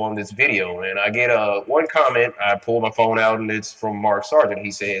YouTube on this video, and I get one comment. I pull my phone out, and it's from Mark Sargent.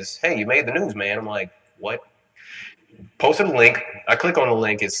 He says, hey, you made the news, man. I'm like, what? Posted a link. I click on the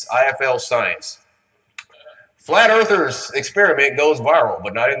link. It's IFL Science. Flat Earthers experiment goes viral,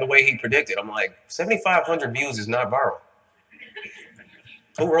 but not in the way he predicted. I'm like, 7,500 views is not viral.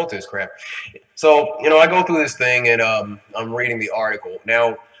 Who wrote this crap? So, you know, I go through this thing and I'm reading the article.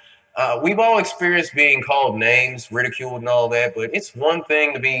 Now, we've all experienced being called names, ridiculed and all that, but it's one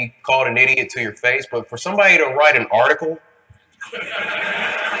thing to be called an idiot to your face, but for somebody to write an article,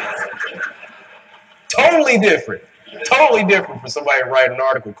 totally different. Totally different for somebody to write an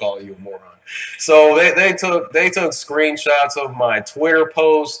article calling you a moron. So they took screenshots of my Twitter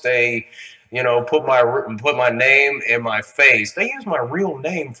post. They, you know, put my name and my face. They used my real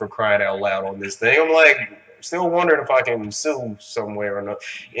name, for crying out loud, on this thing. I'm like, still wondering if I can sue somewhere or not.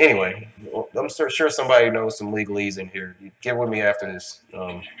 Anyway, I'm sure somebody knows some legalese in here. Get with me after this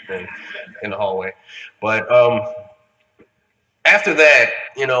thing in the hallway. But after that,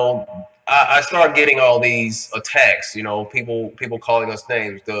 you know, I started getting all these attacks, you know, people calling us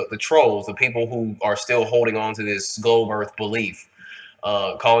names, the trolls, the people who are still holding on to this globe earth belief,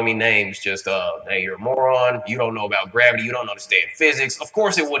 calling me names, just, hey, you're a moron, you don't know about gravity, you don't understand physics. Of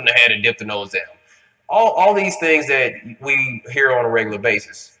course it wouldn't have had to dip the nose down. All these things that we hear on a regular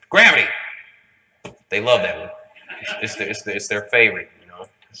basis. Gravity. They love that one. It's their favorite, you know.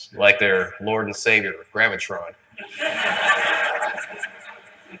 It's like their Lord and Savior, Gravitron.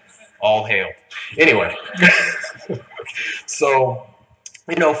 All hail. Anyway, so,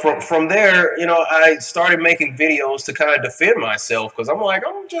 you know, from there, you know, I started making videos to kind of defend myself because I'm like,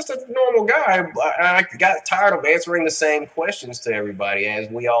 I'm just a normal guy. I got tired of answering the same questions to everybody, as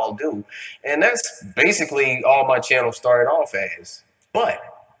we all do. And that's basically all my channel started off as. But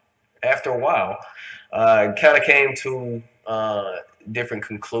after a while, I kind of came to a different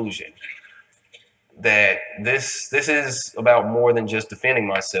conclusion. That this is about more than just defending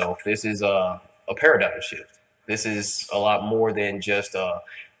myself. This is a paradigm shift. This is a lot more than just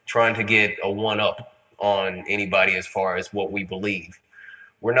trying to get a one-up on anybody as far as what we believe.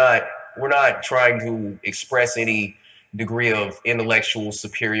 We're not trying to express any degree of intellectual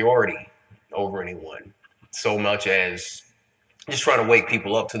superiority over anyone, so much as just trying to wake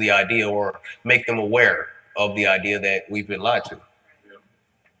people up to the idea or make them aware of the idea that we've been lied to.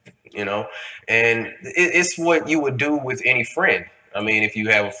 You know, and it's what you would do with any friend. I mean, if you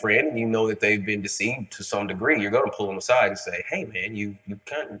have a friend and you know that they've been deceived to some degree, you're going to pull them aside and say, hey, man, you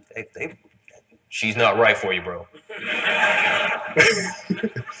can't, she's not right for you, bro.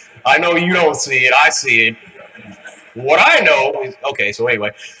 I know you don't see it. I see it. What I know is, okay, so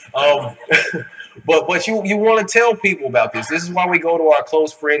anyway, but you want to tell people about this. This is why we go to our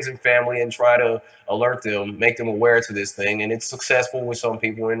close friends and family and try to alert them, make them aware to this thing. And it's successful with some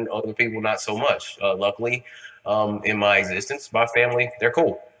people and other people not so much. Luckily, in my existence, my family, they're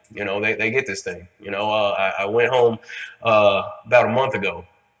cool. You know, they get this thing. You know, I went home about a month ago.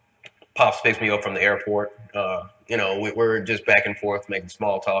 Pops picks me up from the airport. You know, we're just back and forth making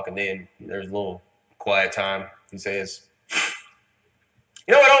small talk. And then there's a little quiet time. He says,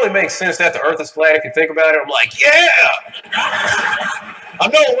 you know, it only makes sense that the earth is flat if you think about it. I'm like, yeah! I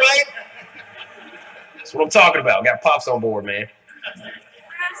know, right? That's what I'm talking about. Got Pops on board, man.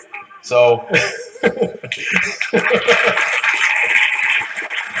 So,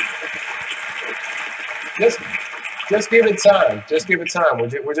 just give it time. Just give it time.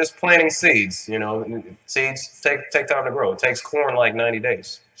 We're just planting seeds, you know. Seeds take time to grow. It takes corn like 90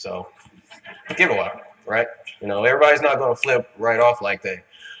 days. So, give it a while, right? You know, everybody's not going to flip right off like that.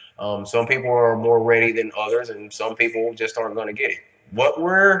 Some people are more ready than others, and some people just aren't going to get it. What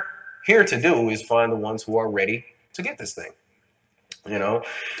we're here to do is find the ones who are ready to get this thing, you know?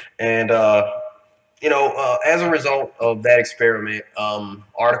 And, you know, as a result of that experiment,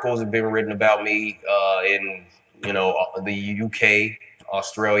 articles have been written about me in, you know, the UK,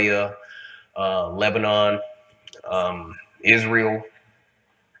 Australia, Lebanon, Israel,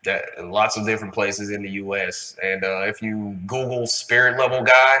 lots of different places in the U.S. And if you Google spirit level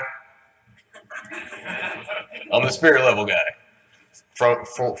guy, I'm the spirit level guy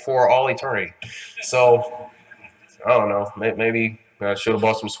for all eternity. So I don't know. Maybe I should have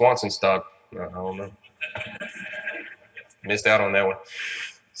bought some Swanson stock. I don't know. Missed out on that one.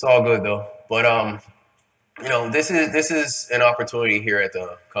 It's all good though. But you know, this is an opportunity here at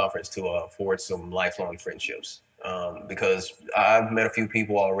the conference to forge some lifelong friendships. Because I've met a few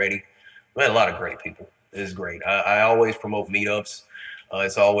people already. I met a lot of great people. It is great. I always promote meetups.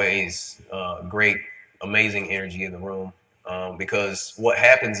 It's always great, amazing energy in the room. Because what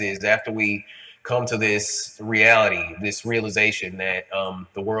happens is after we come to this reality, this realization that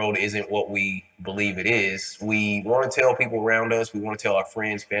the world isn't what we believe it is, we want to tell people around us, we want to tell our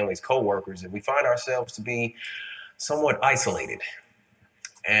friends, families, coworkers, that we find ourselves to be somewhat isolated.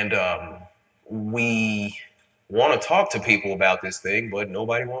 And we want to talk to people about this thing, but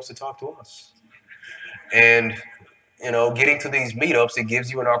nobody wants to talk to us. And you know, getting to these meetups, it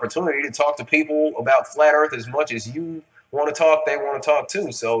gives you an opportunity to talk to people about flat Earth as much as you want to talk, they want to talk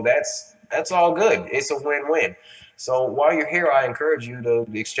too. So that's all good. It's a win-win. So while you're here, I encourage you to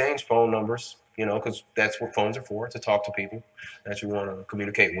exchange phone numbers, you know, because that's what phones are for, to talk to people that you want to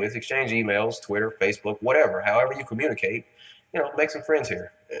communicate with. Exchange emails, Twitter, Facebook, whatever. However you communicate, you know, make some friends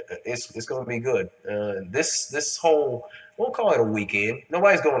here. It's going to be good. This whole, we'll call it a weekend.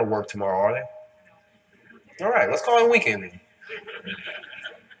 Nobody's going to work tomorrow, are they? All right, let's call it a weekend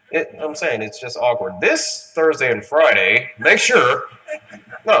then. I'm saying it's just awkward. This Thursday and Friday, make sure,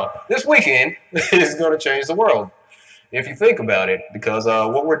 no, this weekend is going to change the world, if you think about it, because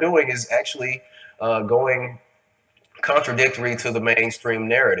what we're doing is actually going contradictory to the mainstream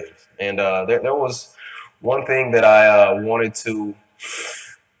narrative. And there was one thing that I wanted to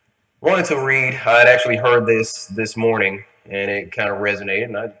read. I had actually heard this morning, and it kind of resonated,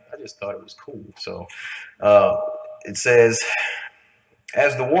 and I just thought it was cool. So it says,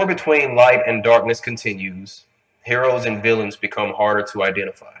 as the war between light and darkness continues, heroes and villains become harder to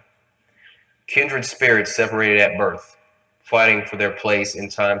identify. Kindred spirits separated at birth, fighting for their place in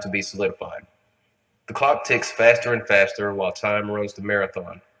time to be solidified. The clock ticks faster and faster while time runs the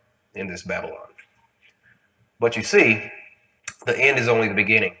marathon in this Babylon. But you see, the end is only the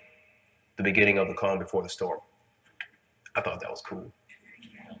beginning of the calm before the storm. I thought that was cool.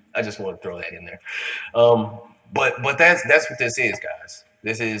 I just want to throw that in there. But that's what this is, guys.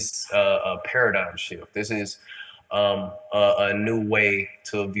 This is a paradigm shift. This is a new way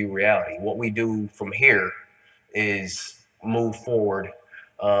to view reality. What we do from here is move forward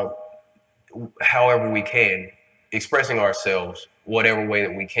however we can, expressing ourselves whatever way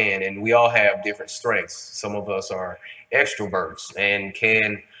that we can. And we all have different strengths. Some of us are extroverts and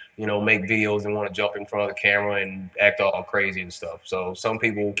can, you know, make videos and want to jump in front of the camera and act all crazy and stuff. So some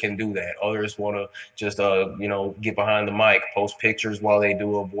people can do that. Others want to just, you know, get behind the mic, post pictures while they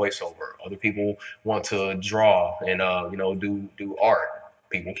do a voiceover. Other people want to draw and, you know, do art.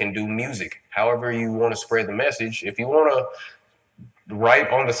 People can do music. However you want to spread the message. If you want to write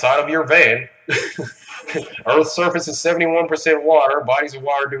on the side of your van, Earth's surface is 71% water. Bodies of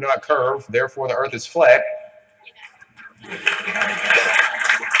water do not curve. Therefore, the Earth is flat.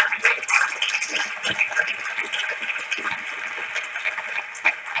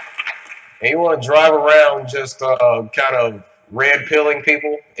 And you want to drive around just kind of red pilling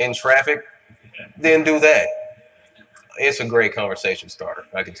people in traffic, then do that. It's a great conversation starter,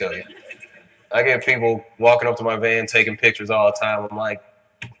 I can tell you. I get people walking up to my van, taking pictures all the time. I'm like,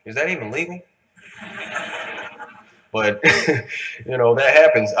 is that even legal? But you know, that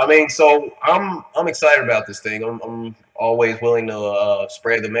happens. I mean, so I'm excited about this thing. I'm always willing to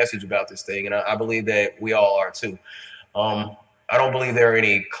spread the message about this thing, and I believe that we all are too. I don't believe there are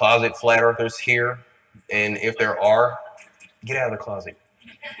any closet flat earthers here, and if there are, get out of the closet.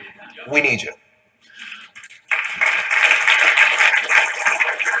 We need you.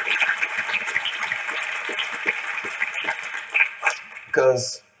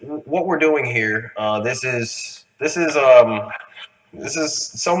 Because what we're doing here, this is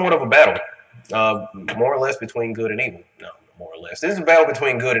somewhat of a battle, more or less between good and evil. No, more or less. This is a battle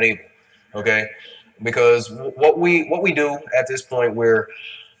between good and evil. Okay, because what we do at this point, we're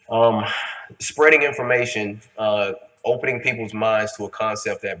spreading information, opening people's minds to a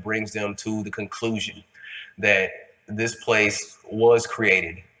concept that brings them to the conclusion that this place was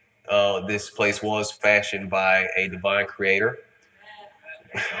created. This place was fashioned by a divine creator.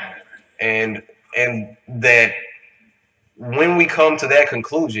 And that when we come to that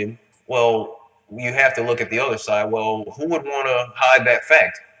conclusion, well, you have to look at the other side. Well, who would want to hide that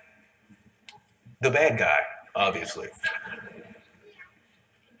fact? The bad guy, obviously.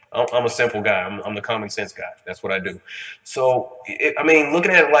 I'm a simple guy. I'm the common sense guy. That's what I do. So, I mean,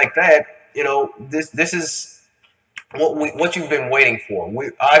 looking at it like that, you know, this is what you've been waiting for.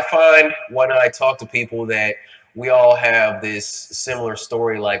 I find when I talk to people that we all have this similar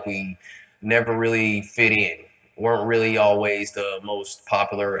story, like we never really fit in, weren't really always the most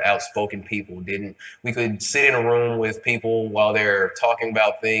popular, outspoken people. We could sit in a room with people while they're talking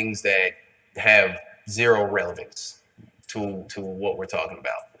about things that have zero relevance to what we're talking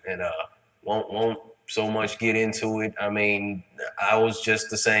about, and won't so much get into it. I mean, I was just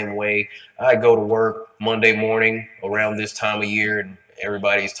the same way. I go to work Monday morning around this time of year, and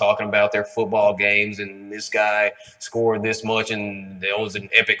everybody's talking about their football games, and this guy scored this much, and there was an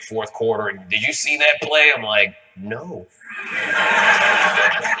epic fourth quarter, and did you see that play? I'm like, no.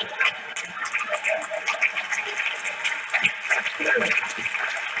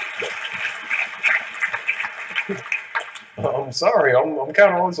 I'm sorry, I'm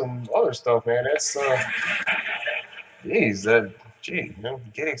kind of on some other stuff, man. That's Geez, gee, you know,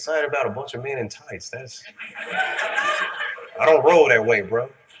 get excited about a bunch of men in tights. I don't roll that way, bro.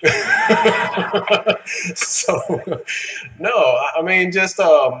 So, no, I mean, just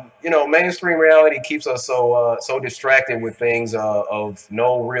you know, mainstream reality keeps us so distracted with things of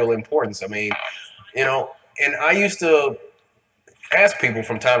no real importance. I mean, you know, and I used to ask people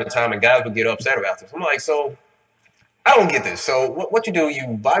from time to time, and guys would get upset about this. I'm like, so I don't get this. So what you do, you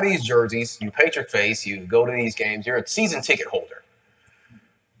buy these jerseys, you paint your face, you go to these games, you're a season ticket holder.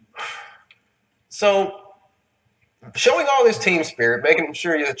 So showing all this team spirit, making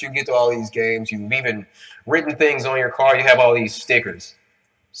sure that you get to all these games, you've even written things on your car, you have all these stickers.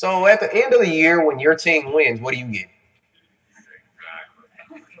 So at the end of the year, when your team wins, what do you get?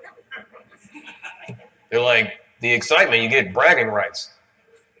 They're like, the excitement, you get bragging rights.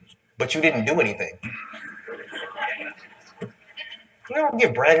 But you didn't do anything. You don't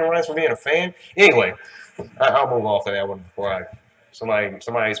get bragging rights for being a fan. Anyway, I'll move off of that one before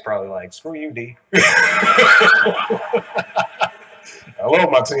somebody's probably like, screw you, D. I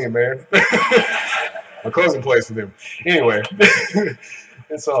love my team, man. My cousin plays for them. Anyway,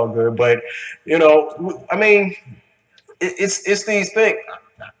 it's all good. But, you know, I mean, it's these things.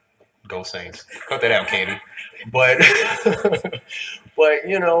 Go Saints. Cut that out, Candy. But, but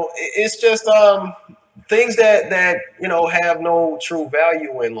you know, it's just things that you know have no true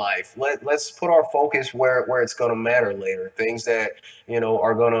value in life. Let's put our focus where it's going to matter later. Things that you know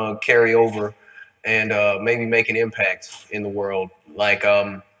are going to carry over and maybe make an impact in the world. Like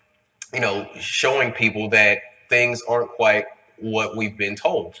you know, showing people that things aren't quite what we've been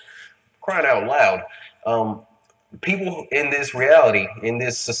told. Crying out loud. People in this reality, in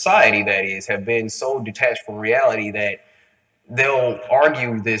this society that is, have been so detached from reality that they'll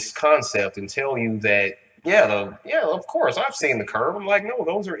argue this concept and tell you that, yeah, of course, I've seen the curve. I'm like, no,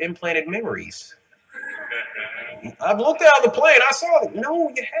 those are implanted memories. I've looked out of the plane. I saw it. No,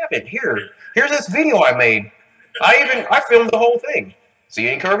 you haven't. Here's this video I made. I filmed the whole thing. See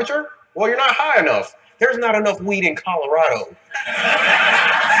any curvature? Well, you're not high enough. There's not enough weed in Colorado.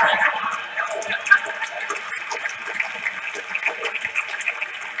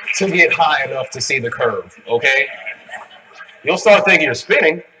 To get high enough to see the curve, okay? You'll start thinking you're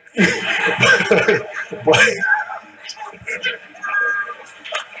spinning.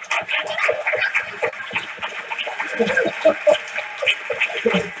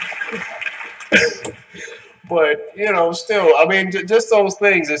 But you know, still, I mean, just those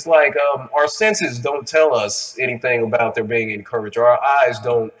things. It's like our senses don't tell us anything about there being any curvature. Our eyes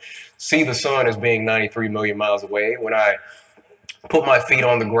don't see the sun as being 93 million miles away. When I put my feet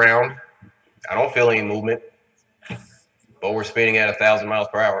on the ground, I don't feel any movement. But we're spinning at 1,000 miles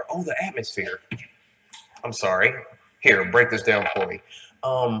per hour. Oh, the atmosphere. I'm sorry. Here, break this down for me.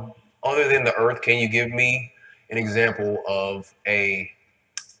 Other than the Earth, can you give me an example of a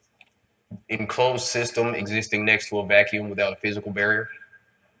enclosed system existing next to a vacuum without a physical barrier?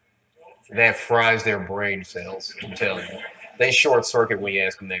 That fries their brain cells, I'm telling you. They short circuit when you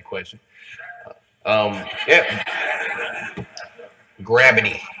ask them that question. Yeah.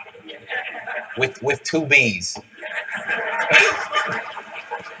 Gravity. With two B's.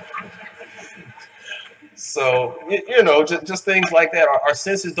 So, you know, just things like that. Our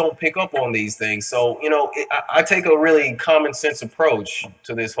senses don't pick up on these things. So, you know, I take a really common sense approach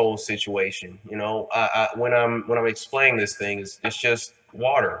to this whole situation. You know, when I'm explaining this thing, it's just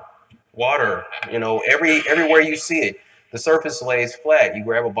water. Water, you know, everywhere you see it, the surface lays flat. You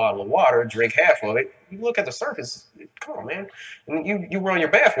grab a bottle of water, drink half of it. You look at the surface. Come on, man. And you run your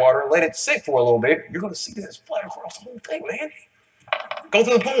bath water, let it sit for a little bit. You're going to see this flat across the whole thing, man. Go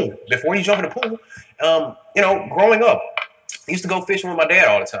to the pool before you jump in the pool. You know, growing up, I used to go fishing with my dad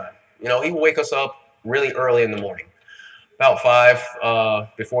all the time. You know, he would wake us up really early in the morning, about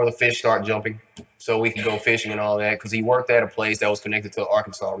 5 before the fish start jumping, so we could go fishing and all that. Because he worked at a place that was connected to the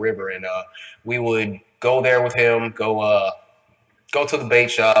Arkansas River, and we would go there with him, go to the bait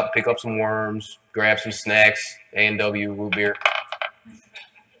shop, pick up some worms, grab some snacks, A&W root beer.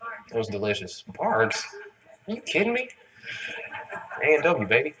 It was delicious. Barks? Are you kidding me? A&W,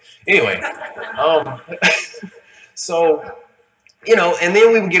 baby. Anyway, so, you know, and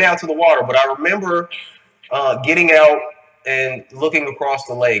then we would get out to the water. But I remember getting out and looking across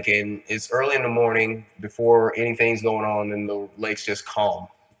the lake, and it's early in the morning before anything's going on, and the lake's just calm.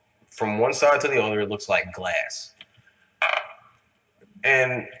 From one side to the other, it looks like glass.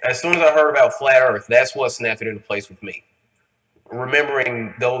 And as soon as I heard about flat Earth, that's what snapped it into place with me.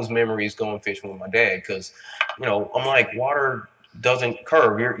 Remembering those memories going fishing with my dad, because, you know, I'm like, water doesn't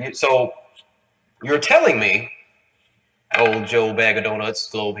curve. So you're telling me, old Joe Bag of Donuts,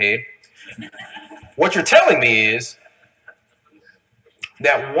 globe head, what you're telling me is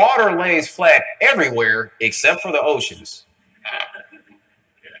that water lays flat everywhere except for the oceans.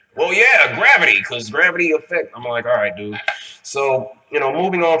 Well, yeah, gravity, because gravity affects. I'm like, all right, dude. So,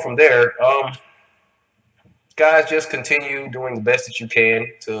 moving on from there, guys, just continue doing the best that you can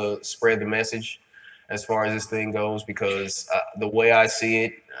to spread the message as far as this thing goes, because the way I see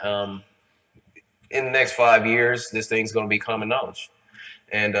it, in the next 5 years, this thing's going to be common knowledge.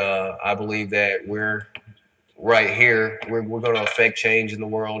 And I believe that we're right here. We're going to affect change in the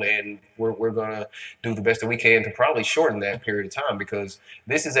world, and we're going to do the best that we can to probably shorten that period of time, because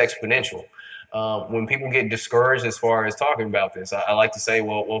this is exponential. When people get discouraged as far as talking about this, I like to say,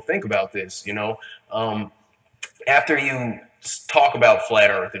 well, think about this. After you talk about flat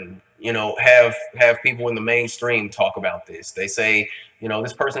Earth and have people in the mainstream talk about this, they say,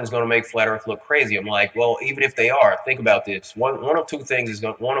 this person is going to make flat Earth look crazy. I'm like, well, even if they are, think about this. One of three things is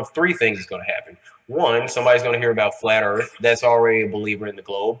going to happen. One, somebody's going to hear about flat Earth that's already a believer in the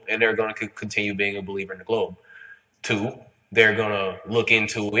globe, and they're going to continue being a believer in the globe. Two, they're going to look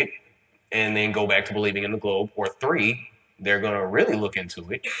into it and then go back to believing in the globe. Or three, they're going to really look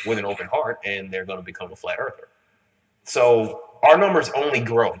into it with an open heart, and they're going to become a flat earther. So our numbers only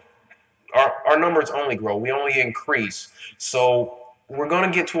grow. Our numbers only grow. We only increase. So we're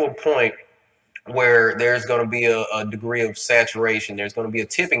going to get to a point where there's going to be a degree of saturation. There's going to be a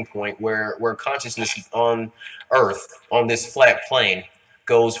tipping point where consciousness on Earth, on this flat plane,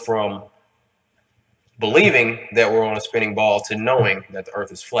 goes from believing that we're on a spinning ball to knowing that the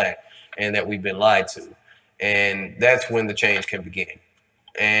Earth is flat and that we've been lied to. And that's when the change can begin.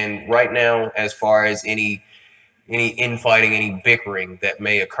 And right now, as far as any infighting, any bickering that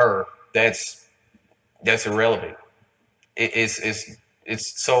may occur, that's irrelevant.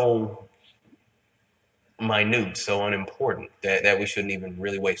 It's so minute, so unimportant that we shouldn't even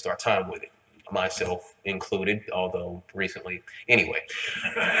really waste our time with it, myself included, although recently. Anyway,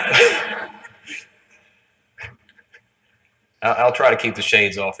 I'll try to keep the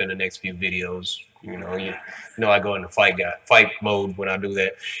shades off in the next few videos. I go into fight mode when I do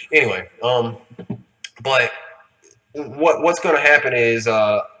that. Anyway, but what's going to happen is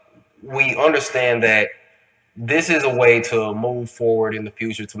we understand that this is a way to move forward in the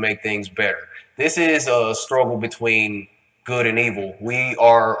future to make things better. This is a struggle between good and evil. We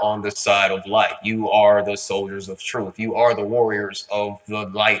are on the side of light. You are the soldiers of truth. You are the warriors of the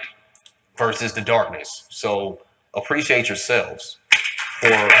light versus the darkness. So appreciate yourselves for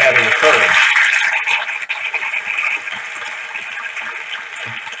having the courage.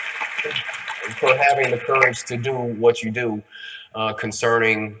 For having the courage to do what you do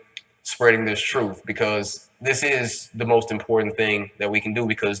concerning spreading this truth, because this is the most important thing that we can do,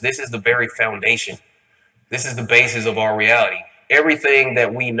 because this is the very foundation. This is the basis of our reality. Everything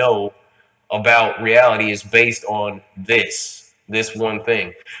that we know about reality is based on this one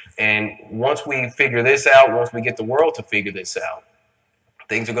thing. And once we figure this out, once we get the world to figure this out,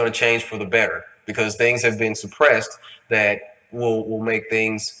 things are going to change for the better, because things have been suppressed that will make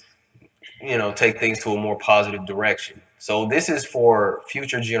things, take things to a more positive direction. So this is for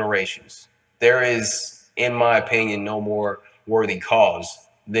future generations. There is, in my opinion, no more worthy cause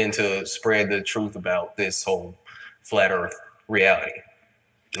than to spread the truth about this whole flat Earth reality.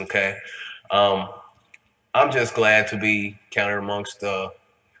 Okay. I'm just glad to be counted amongst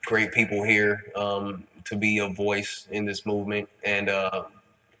great people here, to be a voice in this movement. And I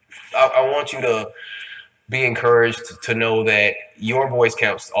want you to be encouraged to know that your voice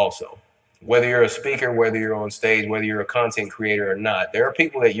counts also. Whether you're a speaker, whether you're on stage, whether you're a content creator or not, there are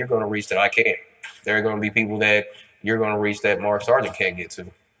people that you're going to reach that I can't. There are going to be people that you're going to reach that Mark Sargent can't get to,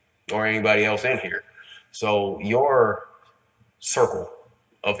 or anybody else in here. So your circle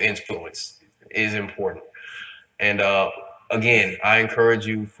of influence is important. And again, I encourage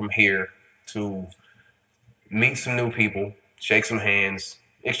you from here to meet some new people, shake some hands,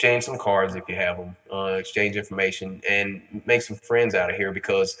 exchange some cards if you have them, exchange information, and make some friends out of here,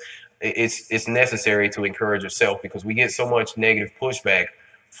 because it's necessary to encourage yourself, because we get so much negative pushback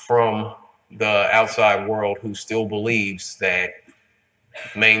from the outside world who still believes that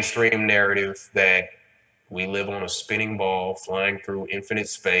mainstream narrative that we live on a spinning ball flying through infinite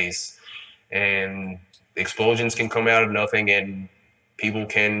space, and explosions can come out of nothing, and people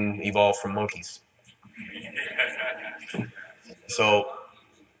can evolve from monkeys. So,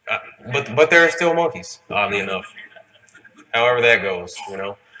 but there are still monkeys, oddly enough. However that goes,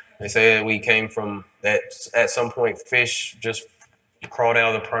 They say that we came from that. At some point, fish just crawled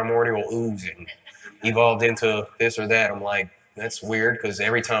out of the primordial ooze and evolved into this or that. I'm like, that's weird, because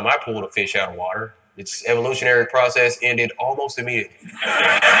every time I pulled a fish out of water, its evolutionary process ended almost immediately.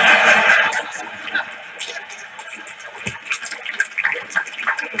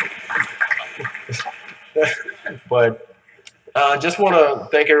 But just want to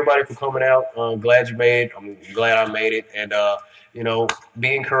thank everybody for coming out. Glad you made it. I'm glad I made it. And, you know,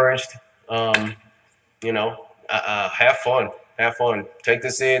 be encouraged. You know, have fun. Have fun. Take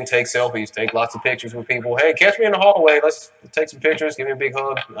this in. Take selfies. Take lots of pictures with people. Hey, catch me in the hallway. Let's take some pictures. Give me a big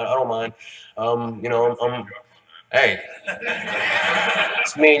hug. I don't mind. You know, hey,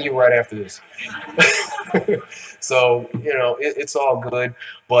 it's me and you right after this. So, you know, it's all good.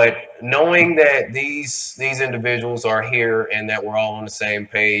 But knowing that these individuals are here and that we're all on the same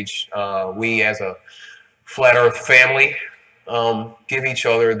page, we as a Flat Earth family give each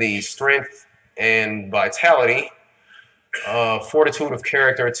other the strength and vitality, fortitude of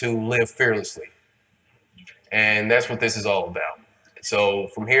character to live fearlessly. And that's what this is all about. So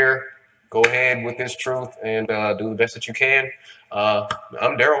from here, go ahead with this truth and do the best that you can. I'm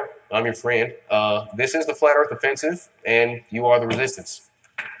Daryl. I'm your friend. This is the Flat Earth Offensive, and you are the resistance.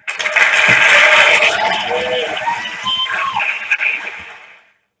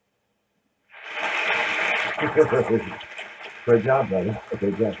 Great job, brother.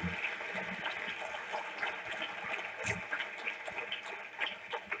 Great job.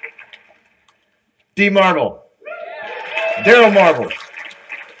 D.Marble. Daryl Marble.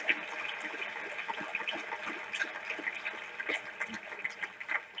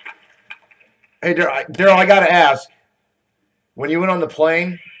 Hey, Daryl, I got to ask, when you went on the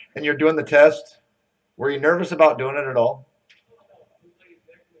plane and you're doing the test, were you nervous about doing it at all?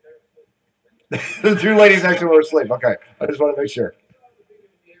 The two ladies next to me were asleep. Okay, I just want to make sure.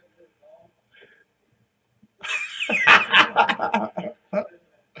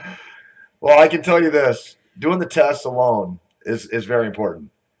 Well, I can tell you this. Doing the tests alone is very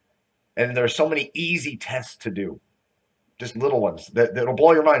important. And there's so many easy tests to do. Just little ones that'll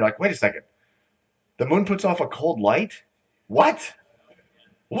blow your mind. Like, wait a second. The moon puts off a cold light? What?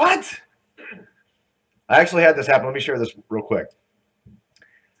 What? I actually had this happen. Let me share this real quick.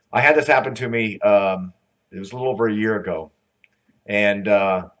 I had this happen to me. It was a little over a year ago. And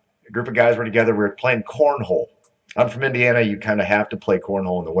a group of guys were together. We were playing cornhole. I'm from Indiana. You kind of have to play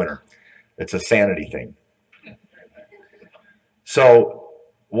cornhole in the winter. It's a sanity thing. So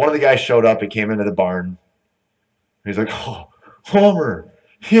one of the guys showed up. He came into the barn. He's like, "Oh, Homer,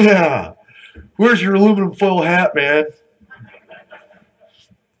 yeah. Where's your aluminum foil hat, man?"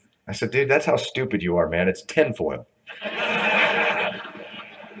 I said, "Dude, that's how stupid you are, man. It's tinfoil."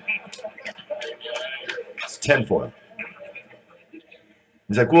 It's tinfoil.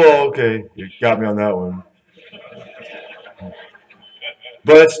 He's like, "Well, okay, you got me on that one.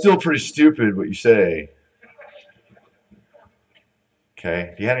 But it's still pretty stupid what you say." Okay.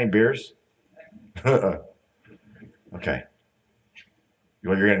 Have you had any beers? Okay.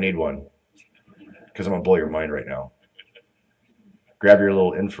 Well, you're going to need one because I'm going to blow your mind right now. Grab your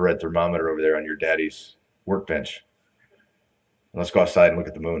little infrared thermometer over there on your daddy's workbench. And let's go outside and look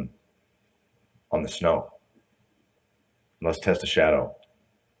at the moon on the snow. And let's test a shadow.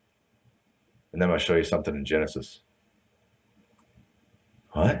 And then I'll show you something in Genesis.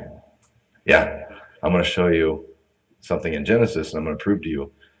 What? Yeah, I'm going to show you something in Genesis, and I'm going to prove to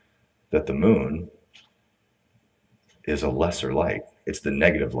you that the moon is a lesser light. It's the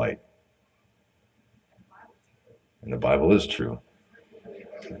negative light. And the Bible is true.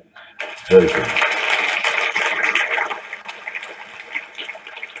 It's very true.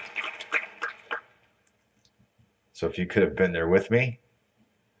 So if you could have been there with me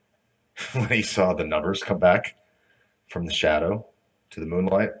when he saw the numbers come back from the shadow to the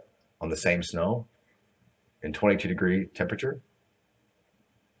moonlight on the same snow in 22-degree temperature.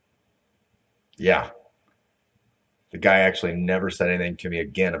 Yeah. The guy actually never said anything to me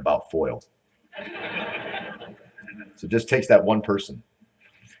again about foil. So it just takes that one person.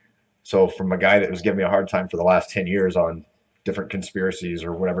 So from a guy that was giving me a hard time for the last 10 years on different conspiracies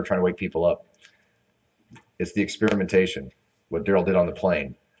or whatever, trying to wake people up, it's the experimentation. What Daryl did on the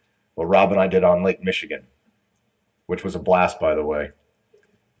plane. What Rob and I did on Lake Michigan, which was a blast, by the way.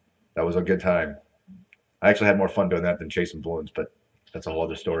 That was a good time. I actually had more fun doing that than chasing balloons, but that's a whole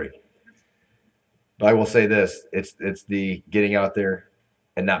other story. But I will say this, it's the getting out there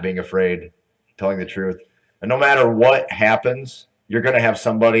and not being afraid, telling the truth. And no matter what happens, you're going to have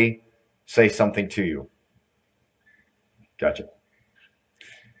somebody say something to you. Gotcha.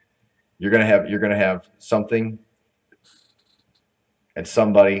 You're going to have something and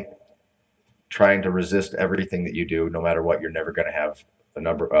somebody trying to resist everything that you do. No matter what, you're never going to have a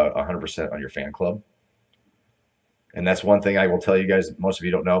number 100% on your fan club. And that's one thing I will tell you guys, most of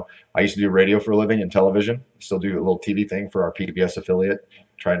you don't know. I used to do radio for a living and television. Still do a little TV thing for our PBS affiliate,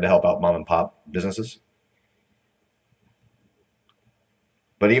 trying to help out mom and pop businesses.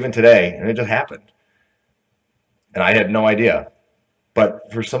 But even today, and it just happened, And I had no idea.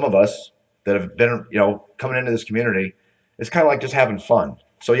 But for some of us that have been, coming into this community, it's kind of like just having fun.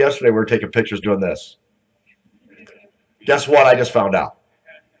 So yesterday we were taking pictures doing this. Guess what? I just found out.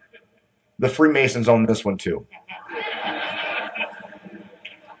 The Freemasons own this one too.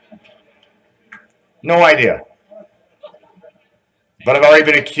 No idea. But I've already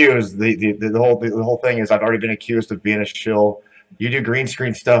been accused. The whole thing is I've already been accused of being a shill. You do green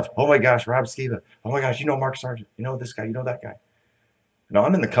screen stuff. Oh my gosh, Rob Skiba. Oh my gosh, you know Mark Sargent. You know this guy. You know that guy. No,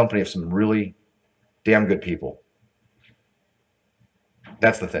 I'm in the company of some really damn good people.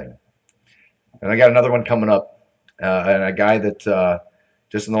 That's the thing. And I got another one coming up, and a guy that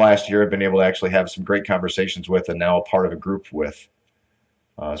just in the last year I've been able to actually have some great conversations with, and now a part of a group with,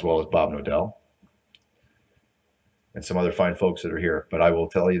 as well as Bob Nodell and some other fine folks that are here. But I will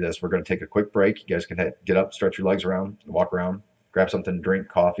tell you this, we're going to take a quick break. You guys can get up, stretch your legs around, walk around, grab something to drink,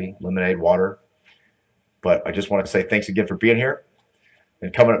 coffee, lemonade, water. But I just want to say thanks again for being here.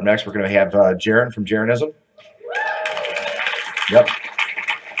 And coming up next, we're going to have Jaron from Jaronism. Yep.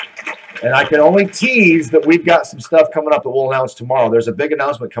 And I can only tease that we've got some stuff coming up that we'll announce tomorrow. There's a big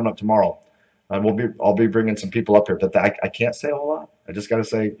announcement coming up tomorrow. And I'll be bringing some people up here. But I can't say a whole lot. I just got to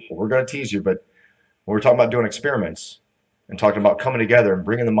say, well, we're going to tease you. But when we're talking about doing experiments and talking about coming together and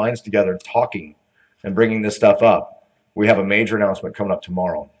bringing the minds together and talking and bringing this stuff up, we have a major announcement coming up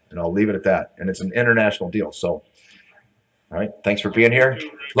tomorrow. And I'll leave it at that. And it's an international deal. So, all right. Thanks for being here.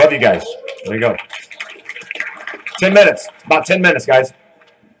 Love you guys. There you go. 10 minutes. About 10 minutes, guys.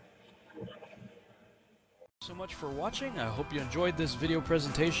 So much for watching. I hope you enjoyed this video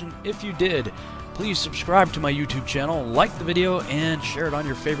presentation. If you did, please subscribe to my YouTube channel, like the video, and share it on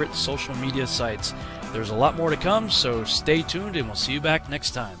your favorite social media sites. There's a lot more to come, so stay tuned and we'll see you back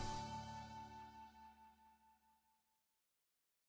next time.